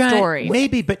a The dry- story.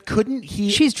 Maybe, but couldn't he?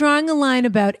 she's drawing a line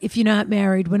about if you're not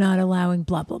married, we're not allowing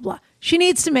blah, blah, blah. She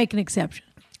needs to make an exception.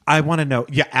 I want to know.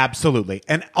 Yeah, absolutely.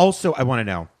 And also, I want to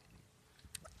know.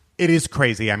 It is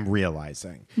crazy, I'm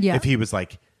realizing. Yeah. If he was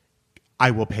like,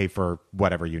 I will pay for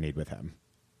whatever you need with him.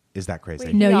 Is that crazy?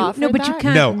 Wait, No, He you, offered no, but you that?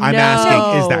 can't. No, I'm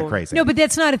asking, is that crazy? No, but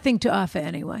that's not a thing to offer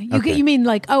anyway. Okay. You mean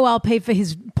like, I'll pay for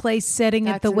his place setting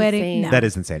at That's the wedding? insane. No. That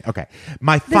is insane. Okay.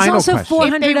 My There's final also question.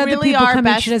 400 If they other really people are coming,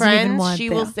 best she doesn't even friends, want she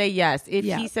there. will say yes. If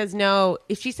Yeah. he says no,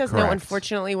 if she says no, Correct.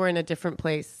 unfortunately, we're in a different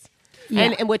place.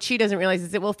 Yeah. And what she doesn't realize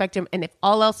is it will affect him. And if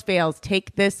all else fails,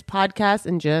 take this podcast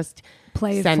and just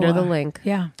Play it send her for the link.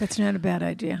 Yeah, that's not a bad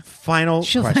idea. Final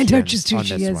She'll question find out just who on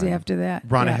she this is one. after that.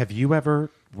 Rana, Yeah. have you ever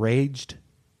raged?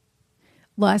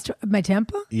 Lost my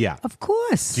temper? Yeah. Of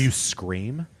course. Do you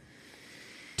scream?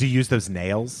 Do you use those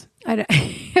nails? I don't,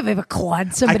 have I ever clawed I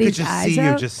could somebody's just eyes see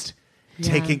out? you just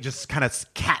taking, just kind of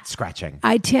cat scratching.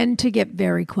 I tend to get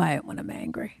very quiet when I'm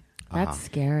angry. That's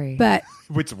scary. But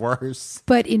What's worse?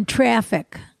 in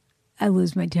traffic, I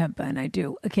lose my temper, and I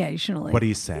do occasionally. What do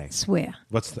you say? Swear.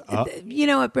 What's the You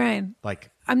know what, Brian? like?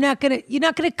 You're not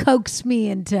gonna coax me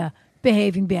into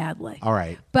behaving badly. All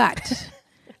right. But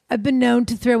I've been known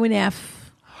to throw an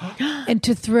F and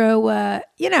to throw,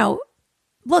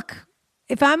 look,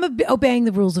 if I'm obeying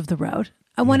the rules of the road,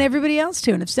 I want everybody else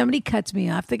to. And if somebody cuts me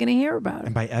off, they're going to hear about it.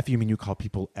 And by F, you mean you call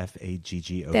people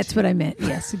F-A-G-G-O-T? That's what I meant.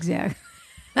 Yes, exactly.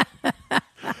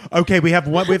 Okay, we have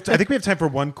one. I think we have time for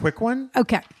one quick one.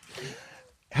 Okay.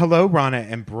 Hello, Rana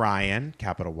and Brian,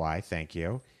 capital Y, thank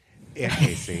you. Aunt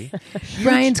Casey.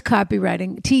 Brian's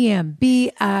copywriting.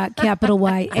 TM. capital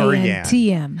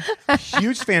YANTM.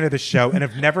 Huge fan of the show and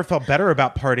have never felt better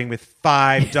about parting with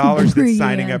 $5 than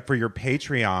signing Brienne. up for your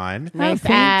Patreon. Nice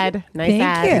thank ad. you. Nice Thank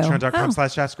ad. you.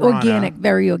 Patreon.com/AskRana. Organic.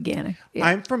 Very organic. Yeah.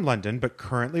 I'm from London, but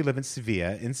currently live in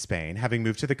Sevilla in Spain, having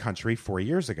moved to the country 4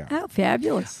 years ago. Oh,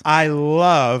 fabulous. I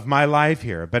love my life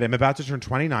here, but I'm about to turn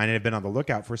 29 and have been on the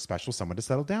lookout for a special someone to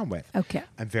settle down with. Okay.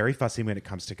 I'm very fussy when it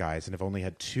comes to guys and have only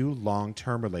had 2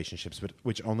 long-term relationships,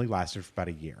 which only lasted for about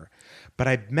a year. But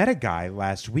I met a guy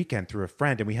last weekend through a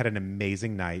friend, and we had an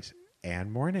amazing night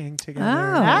and morning together.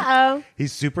 Uh-oh.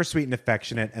 He's super sweet and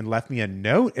affectionate and left me a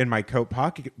note in my coat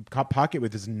pocket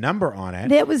with his number on it.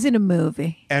 That was in a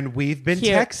movie. And we've been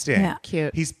Cute. texting. Yeah.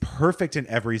 Cute. He's perfect in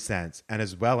every sense and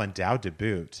is well endowed to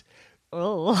boot.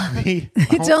 Oh.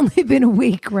 It's only been a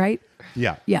week, right?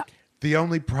 Yeah. Yeah. The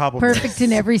only problem Perfect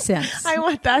in every sense. I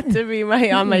want that to be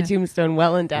on my tombstone.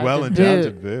 Well endowed. well to endowed to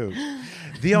boot. boot.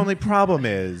 The only problem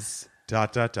is ...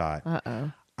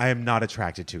 Uh-oh. I am not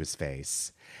attracted to his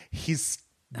face. He's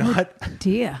not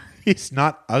Dear. he's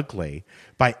not ugly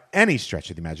by any stretch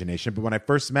of the imagination, but when I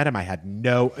first met him I had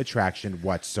no attraction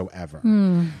whatsoever.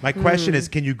 My question is,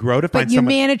 can you grow to find But you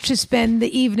someone managed to spend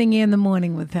the evening and the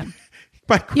morning with him.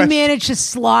 My You question- managed to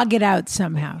slog it out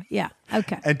somehow. Yeah.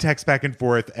 Okay. and text back and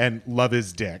forth and love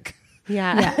his dick.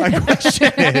 Yeah. Yeah. My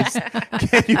question is,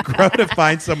 can you grow to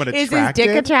find someone Is attractive?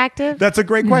 his dick attractive? That's a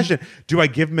great question. Do I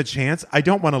give him a chance? I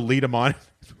don't want to lead him on,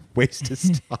 waste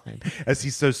his time, as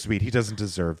he's so sweet. He doesn't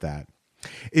deserve that.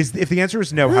 If the answer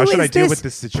is no, how Who should is I deal this with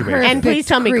this situation? perfect And please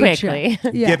tell me creature? quickly.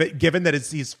 Yeah. Given that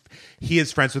he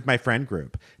is friends with my friend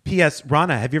group. P.S.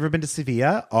 Rana, have you ever been to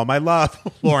Sevilla? All my love,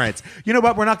 Lawrence. You know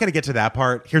what? We're not going to get to that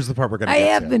part. Here's the part we're going to I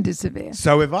get have to. been to Sevilla.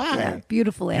 So have I. Yeah,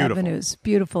 beautiful avenues.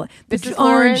 Beautiful. This The is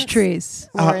orange Lawrence? trees.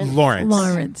 Lawrence.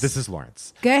 Lawrence. This is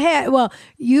Lawrence. Go ahead. Well,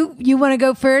 you want to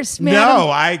go first, madam?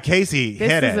 No, Casey,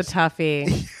 This hit is it. a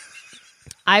toughie.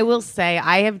 I will say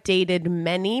I have dated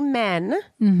many men,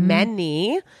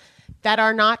 many, that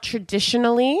are not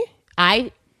traditionally,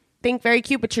 I think, very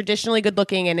cute, but traditionally good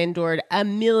looking, and endured a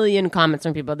million comments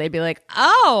from people. They'd be like,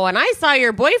 oh, and I saw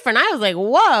your boyfriend. I was like,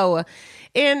 whoa.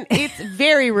 And it's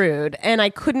very rude. And I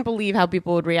couldn't believe how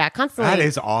people would react constantly. That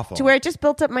is awful. To where it just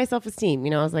built up my self-esteem.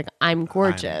 You know, I was like, I'm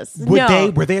gorgeous.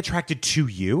 Were they attracted to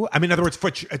you? I mean, in other words,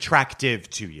 attractive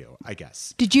to you, I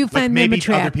guess. Did you find them maybe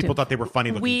attractive? other people thought they were funny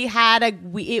looking? We had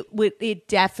it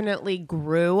definitely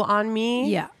grew on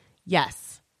me. Yeah.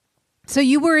 Yes. So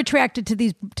you were attracted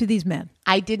to these men.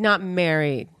 I did not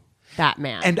marry that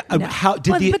man. And No. how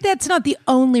did but that's not the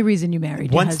only reason you married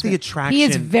your once the husband. attraction, He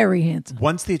is very handsome.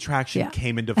 Once the attraction Yeah.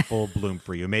 came into full bloom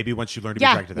for you, maybe once you learned to be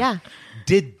Yeah, attracted to them,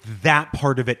 did that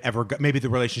part of it ever go, maybe the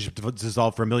relationship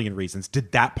dissolved for a million reasons,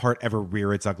 did that part ever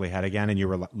rear its ugly head again and you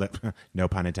were no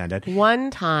pun intended? one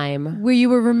time Where you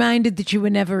were reminded that you were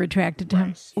never attracted to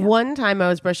him. One time I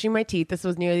was brushing my teeth. This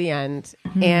was near the end.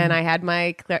 And I had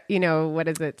my, what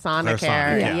is it? Sonicare.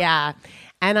 Clarisonic, Yeah.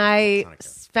 And I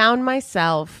found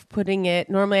myself putting it,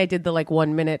 normally I did the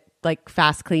 1 minute,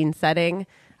 fast clean setting.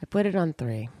 I put it on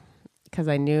 3 because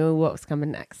I knew what was coming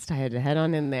next. I had to head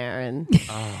on in there and Get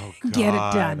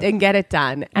it done. and get it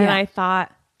done. And Yeah. I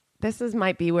thought,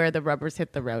 might be where the rubbers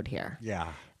hit the road here. Yeah.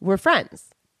 We're friends.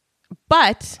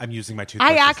 But I'm using my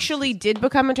toothbrush. I actually did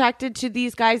become attracted to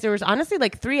these guys. There was honestly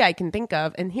 3 I can think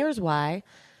of. And here's why.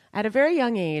 At a very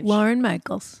young age, Lauren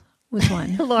Michaels was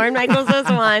one. Lauren Michaels was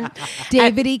one.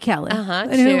 David E. Kelly.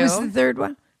 And who was 2. the third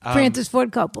one? Francis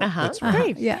Ford Coppola. That's right.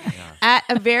 Great. Yeah. At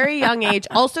a very young age.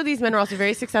 Also, these men are also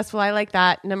very successful. I like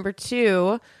that. Number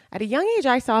 2, at a young age,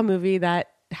 I saw a movie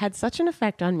that had such an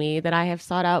effect on me that I have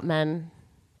sought out men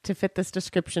to fit this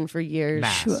description for years.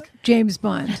 Sure. James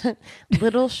Bond.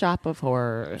 Little Shop of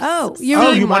Horrors. Oh, you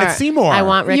wanted Seymour. I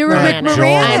want Rick You're a Rick Moranis.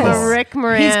 Moranis. I'm a Rick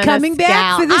Moranis. He's coming back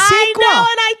gal. for the sequel. I know,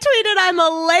 and I tweeted I'm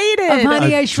elated. Of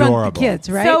Honey, I Shrunk the Adorable. Kids,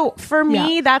 right? So for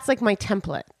me, Yeah. that's my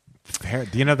template. Fair.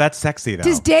 That's sexy though.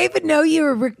 Does David know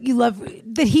you love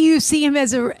that you see him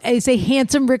as a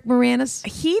handsome Rick Moranis?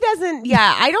 He doesn't.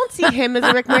 Yeah, I don't see him as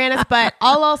a Rick Moranis. But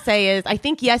all I'll say is, I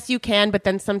think yes, you can, but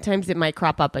then sometimes it might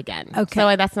crop up again. Okay.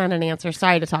 So that's not an answer.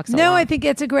 Sorry to talk so No, long. I think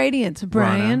that's a great answer,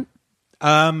 Brian.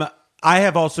 I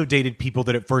have also dated people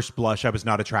that at first blush I was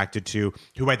not attracted to,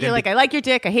 who I then You're like, I like your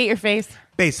dick. I hate your face.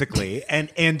 basically, and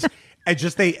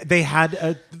just they had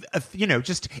a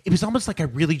just it was almost like I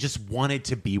really just wanted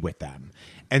to be with them,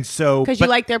 and so Because you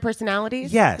like their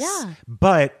personalities? yes, Yeah.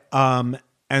 but and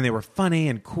they were funny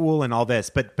and cool and all this,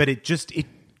 but it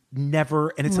never,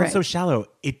 and it sounds Right. so shallow.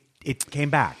 It came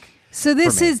back. So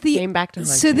this For me. is the Came back to haunt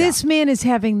so you. this man is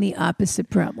having the opposite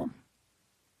problem.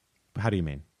 How do you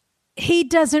mean? he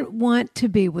doesn't want to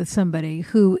be with somebody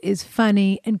who is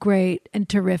funny and great and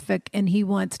terrific, and he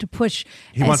wants to push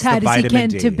as hard as he can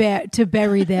to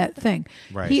bury that thing.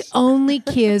 Right. He only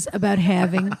cares about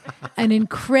having an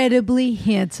incredibly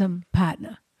handsome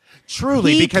partner.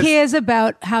 Truly, he because cares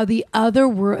about how the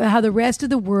rest of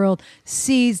the world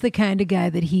sees the kind of guy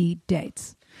that he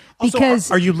dates. also,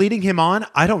 Because are you leading him on?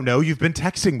 I don't know. You've been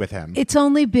texting with him. it's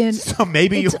only been So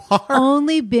maybe you are.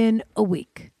 only been a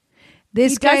week.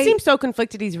 This He guy does seem so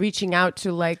conflicted. He's reaching out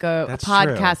to like a That's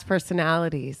podcast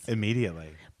personalities, Immediately.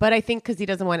 but I think because he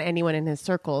doesn't want anyone in his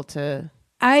circle to.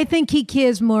 I think he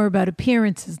cares more about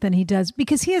appearances than he does,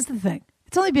 because here's the thing.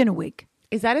 It's only been a week.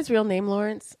 Is that his real name,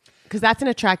 Lawrence? Because that's an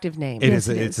attractive name. It Yes, is.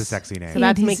 it It's a is. sexy name. So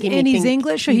that's And he's- making me and he's think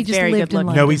English, or he he's just very lived in good-looking.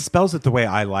 London? No, he spells it the way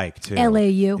I like too.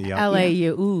 LAU. Yep.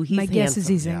 LAU. Ooh, he's My guess is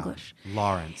handsome. he's Yeah. English.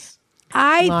 Lawrence.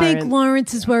 I think Lawrence.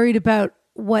 Lawrence is worried about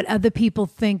what other people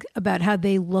think about how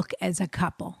they look as a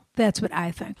couple. That's what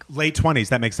I think. Late 20s.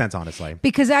 That makes sense, honestly.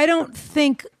 Because I don't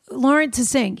think Lawrence is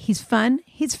saying he's fun,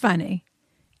 he's funny.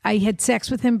 I had sex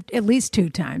with him at least 2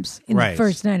 times in Right. the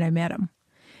first night I met him.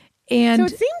 And So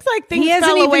it seems like things he hasn't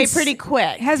fell even away s- pretty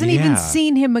quick. Hasn't Yeah. even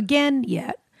seen him again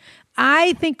yet.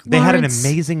 I think They had an Lawrence-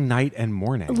 amazing night and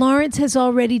morning. Lawrence has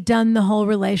already done the whole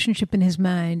relationship in his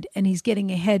mind, and he's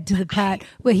getting ahead to the part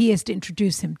where he has to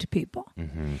introduce him to people.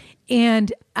 Mm-hmm.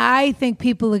 And I think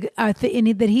people are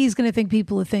that he's going to think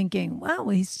people are thinking, "Wow,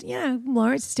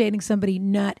 Lawrence is dating somebody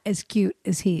not as cute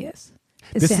as he is."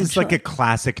 This is like essentially. a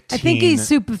classic teen I think he's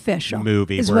superficial.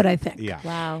 movie. is where- what I think. Yeah.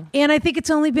 Wow. And I think it's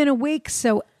only been a week,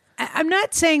 so I'm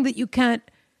not saying that you can't.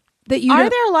 That you Are don't-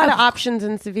 there a lot of options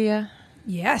in Sevilla?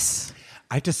 Yes,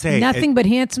 I have to say, nothing but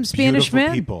handsome Spanish beautiful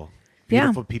men. people. Yeah.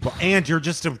 Beautiful people. And you're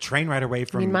just a train ride away I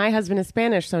from. mean, my husband is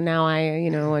Spanish, so now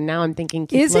and now I'm thinking,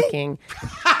 keep Is he? looking.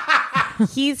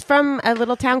 He's from a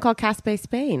little town called Caspe,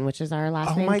 Spain, which is our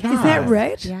last Oh name. my Cas. Is that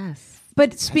right? Yes,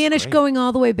 But Spanish great. going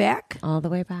all the way back. all the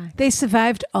way back. They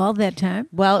survived all that time.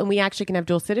 Well, and we actually can have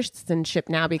dual citizenship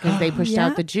now because they pushed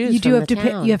out the Jews. You do from have the to.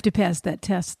 town. You have to pass that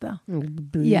test, though.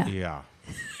 Yeah, Yeah.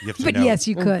 You have to but know. yes,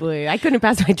 you Oh, could. boy. I couldn't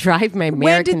pass my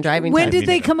American driving when test. did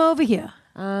they neither. come over here?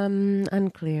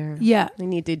 Unclear. Yeah. I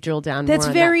need to drill down. That's more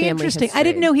on very that family interesting. I history.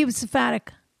 didn't know he was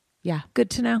Sephardic. Yeah. Good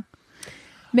to know.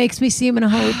 Makes me see him in a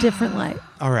whole different light.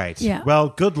 All right. Yeah. Well,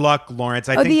 good luck, Lawrence.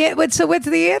 I Oh, think. so what's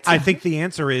the answer? I think the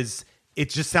answer is. It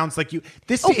just sounds like you.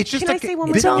 This. Oh, it's just can I like say one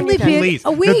more it's thing? only been Please.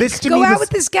 a No, week. this to Go me out was- with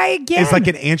this guy again. It's like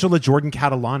an Angela Jordan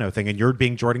Catalano thing, and you're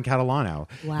being Jordan Catalano.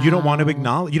 You don't want to Wow.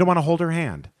 acknowledge. You don't want to hold her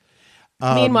hand.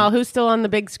 Meanwhile, who's still on the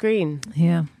big screen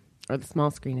yeah. or the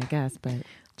small screen? I guess, but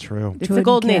True. it's Jordan the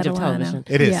golden age of Catalano. television.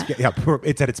 It is. Yeah. Yeah.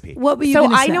 It's at its peak. What were you? So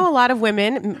gonna I say? know a lot of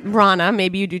women, Rana,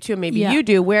 maybe you do too, maybe Yeah. you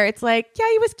do, where it's like, yeah,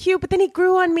 he was cute, but then he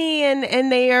grew on me,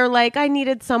 and they are like, I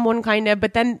needed someone kind of,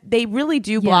 but then they really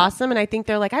do blossom, and I think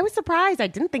they're like, I was surprised, I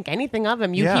didn't think anything of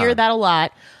him. You Yeah. hear that a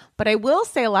lot, but I will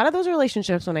say a lot of those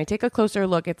relationships, when I take a closer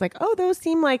look, it's like, oh, those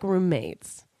seem like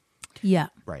roommates. Yeah.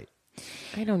 Right.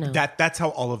 I don't know. That's how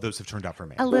all of those have turned out for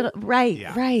me. A little, right,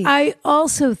 Yeah. right. I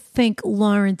also think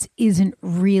Lawrence isn't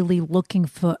really looking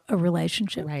for a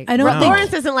relationship. Right. I don't think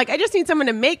Lawrence isn't like, I just need someone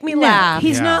to make me No, laugh.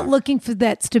 he's Yeah. not looking for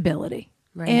that stability.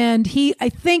 Right. And I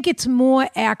think it's more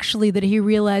actually that he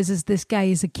realizes this guy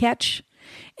is a catch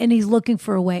and he's looking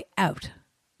for a way out.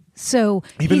 So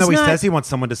Even he's though he not- says he wants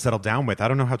someone to settle down with, I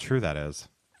don't know how true that is.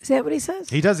 Is that what he says?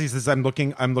 He does. He says, I'm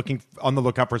looking on the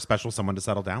lookout for a special someone to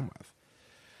settle down with.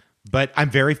 But I'm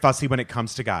very fussy when it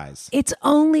comes to guys. It's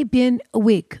only been a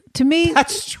week. To me,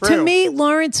 That's true. To me,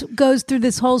 Lawrence goes through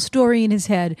this whole story in his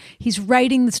head. He's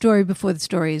writing the story before the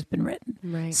story has been written.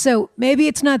 Right. So maybe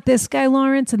it's not this guy,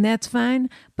 Lawrence, and that's fine.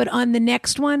 But on the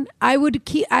next one, I would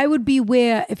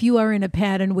beware if you are in a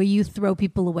pattern where you throw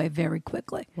people away very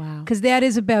quickly. Wow. Because that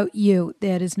is about you.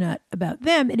 That is not about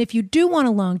them. And if you do want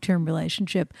a long-term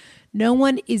relationship, no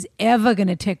one is ever going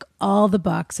to tick all the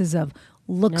boxes of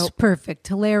looks Nope. perfect,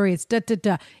 hilarious,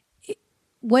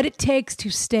 what it takes to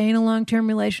stay in a long-term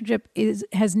relationship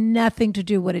has nothing to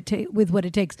do with what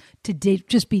it takes to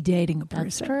just be dating a person.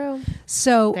 That's true.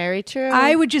 So Very true.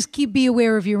 I would just be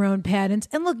aware of your own patterns.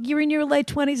 And look, you're in your late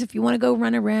 20s. If you want to go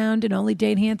run around and only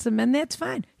date handsome men, that's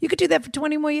fine. You could do that for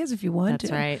 20 more years if you want That's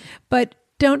to. right. But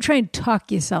don't try and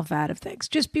talk yourself out of things.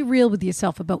 Just be real with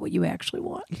yourself about what you actually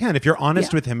want. Yeah, and if you're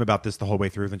honest Yeah. with him about this the whole way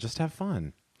through, then just have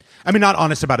fun. I mean, not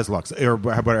honest about his looks or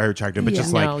what are attractive, but Yeah.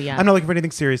 just No, like, yeah. I'm not looking for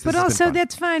anything serious. This But has been also, fun.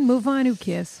 that's fine. Move on. Who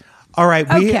cares? All right.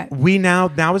 Okay. We now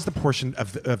is the portion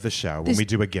of the show when This- we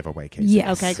do a giveaway case.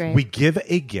 Yes. Okay, great. We give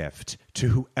a gift to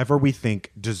whoever we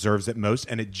think deserves it most,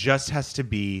 and it just has to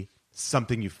be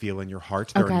something you feel in your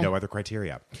heart. There Okay. are no other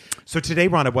criteria. So today,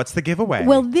 Rhonda, what's the giveaway?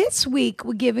 Well, this week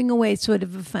we're giving away sort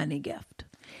of a funny gift.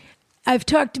 I've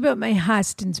talked about my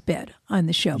Hastings bed on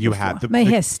the show you before. have my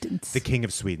Hastings. the King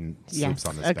of Sweden sleeps Yes.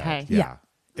 on this Okay. bed. Yeah.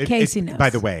 Casey knows. By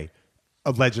the way,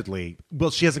 allegedly, well,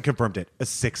 she hasn't confirmed it, a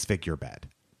 6-figure bed.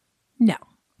 No,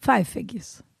 5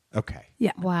 figures. Okay.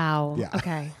 Yeah. Wow. Yeah.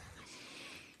 Okay.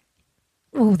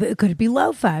 Oh, could it be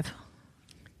low 5?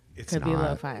 It's Could not. be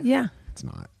low 5. Yeah. It's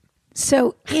not.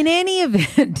 So in any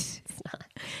event,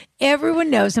 everyone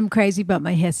knows I'm crazy about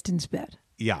my Hastings bed.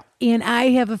 Yeah. And I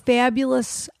have a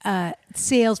fabulous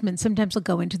salesman. Sometimes I'll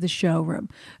go into the showroom.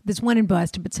 There's one in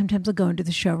Boston, but sometimes I'll go into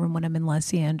the showroom when I'm in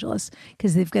Los Angeles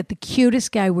because they've got the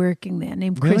cutest guy working there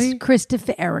named Really?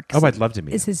 Christopher Erickson. Oh, I'd love to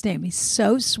meet Is him. his name. He's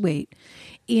so sweet.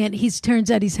 And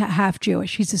turns out he's half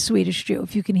Jewish. He's a Swedish Jew,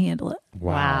 if you can handle it.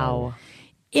 Wow.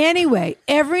 Anyway,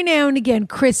 every now and again,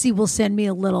 Chrissy will send me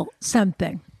a little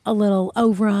something, a little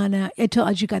over on. I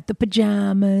told you got the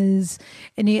pajamas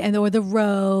and or the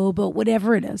robe or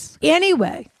whatever it is.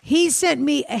 Anyway, he sent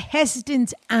me a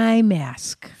Heston's eye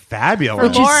mask,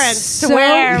 Fabulous. is Lawrence so- to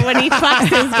wear when he fucks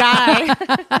his guy.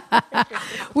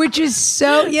 which is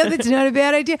so that's not a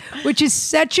bad idea. Which is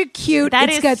such a cute. That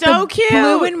it's is got so the cute.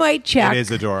 blue and white check. It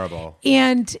is adorable.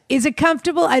 And is it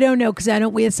comfortable? I don't know because I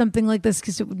don't wear something like this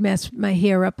because it would mess my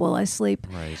hair up while I sleep.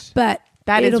 Right. But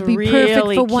That is it'll be perfect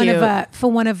really for one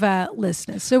cute. of our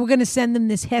listeners. So we're going to send them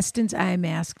this Heston's eye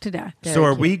mask today. So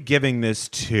are we giving this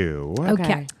to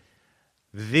Okay.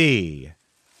 the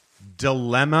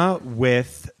dilemma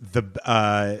with the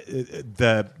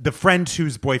friend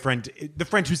whose boyfriend, the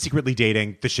friend who's secretly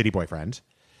dating the shitty boyfriend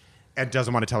and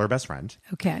doesn't want to tell her best friend?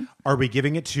 Okay. Are we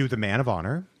giving it to the man of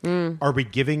honor? Are we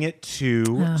giving it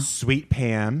to sweet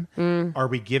Pam? Are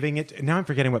we giving it? Now I'm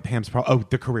forgetting what Pam's problem. Oh,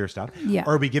 the career stuff. Yeah.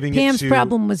 Are we giving Pam's it to?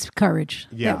 problem was courage.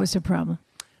 Yeah. That was her problem.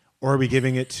 Or are we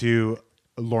giving it to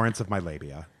Lawrence of my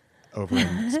labia over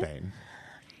in Spain?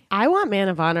 I want Man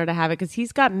of Honor to have it because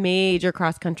he's got major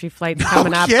cross country flights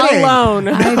coming up kidding. alone.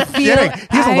 I feel kidding.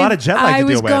 He has a lot of jet lag to I deal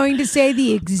was with. going to say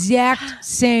the exact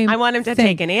same. I want him to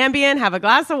thing. take an Ambien, have a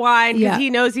glass of wine because Yeah. he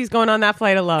knows he's going on that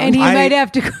flight alone. and he I- might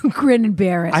have to grin and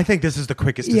bear it. I think this is the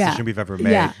quickest Yeah. decision we've ever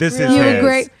made. Yeah. This You is his.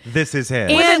 agree? This is his.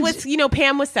 And- with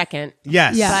Pam was second.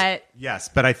 yes. Yeah. But Yes,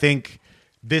 but I think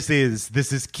this is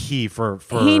key for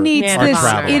he needs Man our of this. Honor.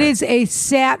 traveler. It is a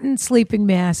satin sleeping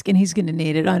mask, and he's going to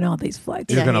need it on all these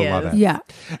flights. You're Yeah, gonna he love is. it. Yeah.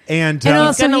 And, And um, also-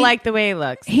 he's going to he- like the way he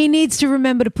looks. He needs to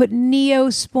remember to put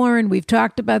Neosporin. We've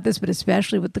talked about this, but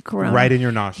especially with the corona, Right in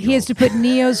your nostrils. He has to put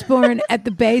Neosporin at the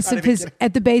base of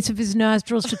his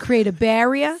nostrils to create a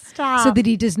barrier, Stop. so that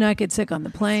he does not get sick on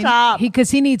the plane. Stop. Because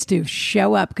he needs to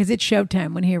show up because it's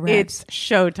showtime when he arrives. It's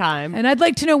showtime. And I'd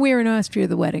like to know where in Austria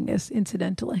the wedding is.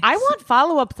 Incidentally, I want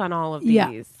follow-ups on all of these.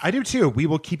 Yeah. I do too. We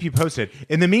will keep you posted.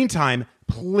 In the meantime,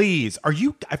 please, are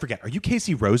you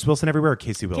Casey Rose Wilson everywhere or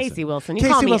Casey Wilson? Casey Wilson. You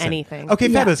call me anything. Okay,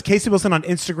 Yeah. fabulous. Casey Wilson on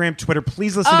Instagram, Twitter.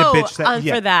 Please listen Oh, to Bitch That.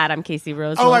 for that, I'm Casey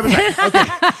Rose. Oh, I was Wilson. like,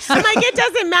 okay. I'm like, it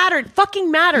doesn't matter. It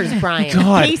fucking matters, Brian.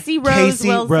 God. Casey Rose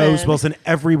Wilson.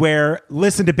 everywhere.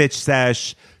 Listen to Bitch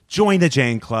Sesh. Join the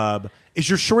Jane Club. Is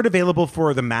your short available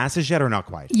for the masses yet or not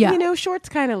quite? yeah, You know, shorts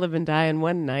kind of live and die in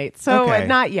one night. So Okay.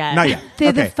 not yet. Not yet. they're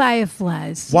okay. the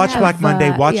Fireflies. Watch of, Black Monday.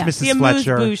 Watch yeah. Mrs. The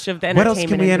Fletcher. amuse-bouche of the What else can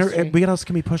we entertainment industry. What else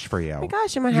can we push for you? Oh my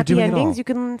gosh, in my You're happy doing it all. endings, you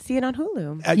can see it on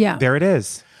Hulu. Yeah. There it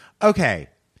is. Okay.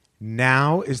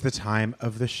 Now is the time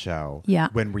of the show Yeah.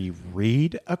 when we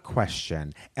read a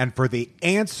question. And for the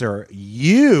answer,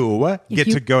 you get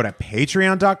you- to go to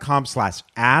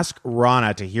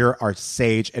patreon.com/AskRana to hear our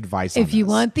sage advice on If you this.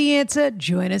 want the answer,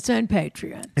 join us on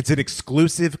Patreon. It's an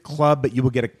exclusive club, but you will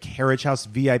get a Carriage House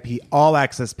VIP all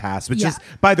access pass, which Yeah. is,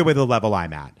 by the way, the level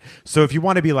I'm at. So if you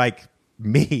want to be like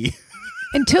me,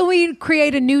 Until we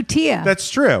create a new tier. that's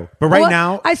true. But right Well,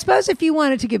 now, I suppose if you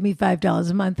wanted to give me $5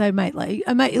 a month, I might let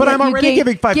But let I'm you already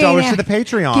giving $5 to the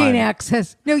Patreon. Gain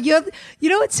access. No, you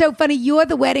know what's so funny? You're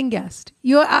the wedding guest.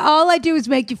 All I do is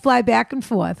make you fly back and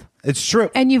forth, it's true.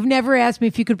 and you've never asked me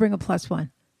if you could bring a +1.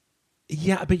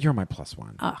 Yeah, but you're my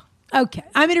 +1. Oh, okay.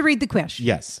 I'm going to read the question.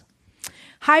 Yes.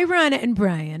 Hi, Rana and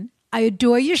Brian. I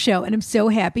adore your show, and I'm so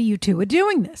happy you two are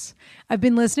doing this. I've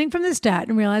been listening from the start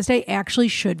and realized I actually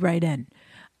should write in.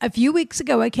 A few weeks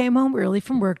ago, I came home early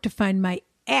from work to find my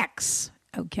ex,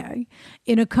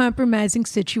 in a compromising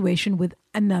situation with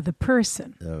another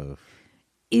person.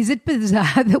 Is it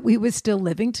bizarre that we were still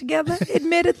living together,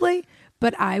 admittedly?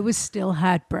 But I was still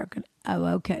heartbroken. Oh,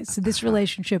 okay. So this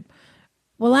relationship,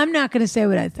 well, I'm not going to say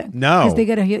what I think. No. Because they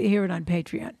got to hear it on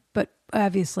Patreon. But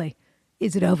obviously,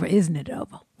 is it over? Isn't it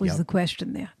over? Was Yep. the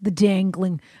question there. The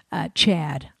dangling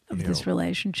Chad of this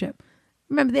relationship.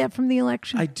 Remember that from the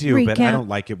election? I do, Recount. but I don't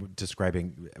like it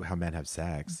describing how men have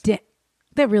sex.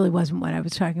 That really wasn't what I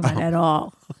was talking about at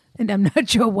all. And I'm not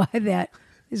sure why that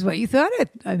is what you thought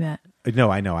I meant. No,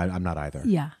 I know. I'm not either.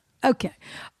 Yeah. Okay.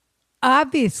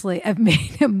 Obviously, I've made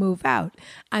him move out.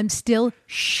 I'm still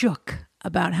shook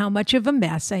about how much of a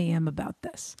mess I am about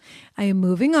this. I am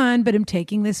moving on, but I'm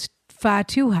taking this far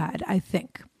too hard, I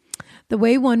think. The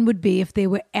way one would be if they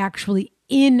were actually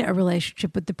in a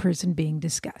relationship with the person being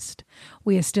discussed.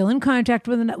 We are still in contact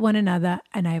with one another,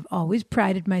 and I have always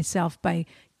prided myself by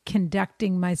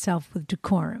conducting myself with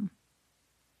decorum.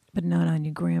 But not on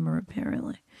your grammar,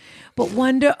 apparently. But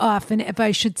wonder often if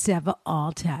I should sever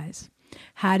all ties.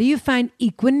 How do you find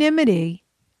equanimity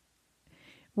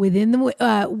within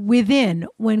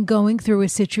when going through a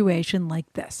situation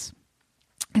like this?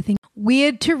 I think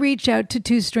weird to reach out to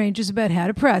two strangers about how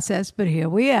to process, but here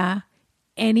we are.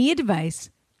 Any advice,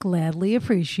 gladly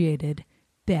appreciated.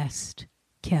 Best,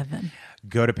 Kevin.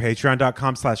 Go to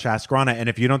patreon.com/AskRana. And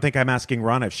if you don't think I'm asking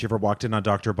Rana if she ever walked in on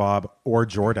Dr. Bob or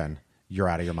Jordan, you're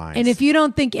out of your mind. And if you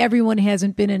don't think everyone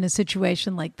hasn't been in a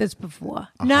situation like this before,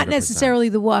 100%. Not necessarily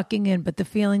the walking in, but the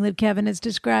feeling that Kevin has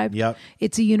described,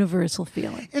 it's a universal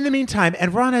feeling. In the meantime,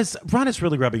 and Rana's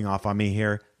really rubbing off on me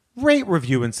here, rate,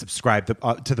 review, and subscribe to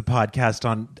the podcast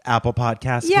on Apple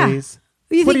Podcasts, please.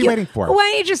 What are you waiting for?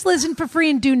 Why don't you just listen for free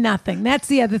and do nothing? That's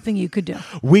the other thing you could do.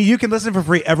 You can listen for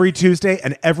free every Tuesday,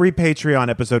 and every Patreon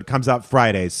episode comes out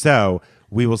Fridays. So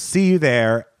we will see you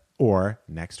there or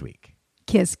next week.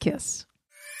 Kiss, kiss.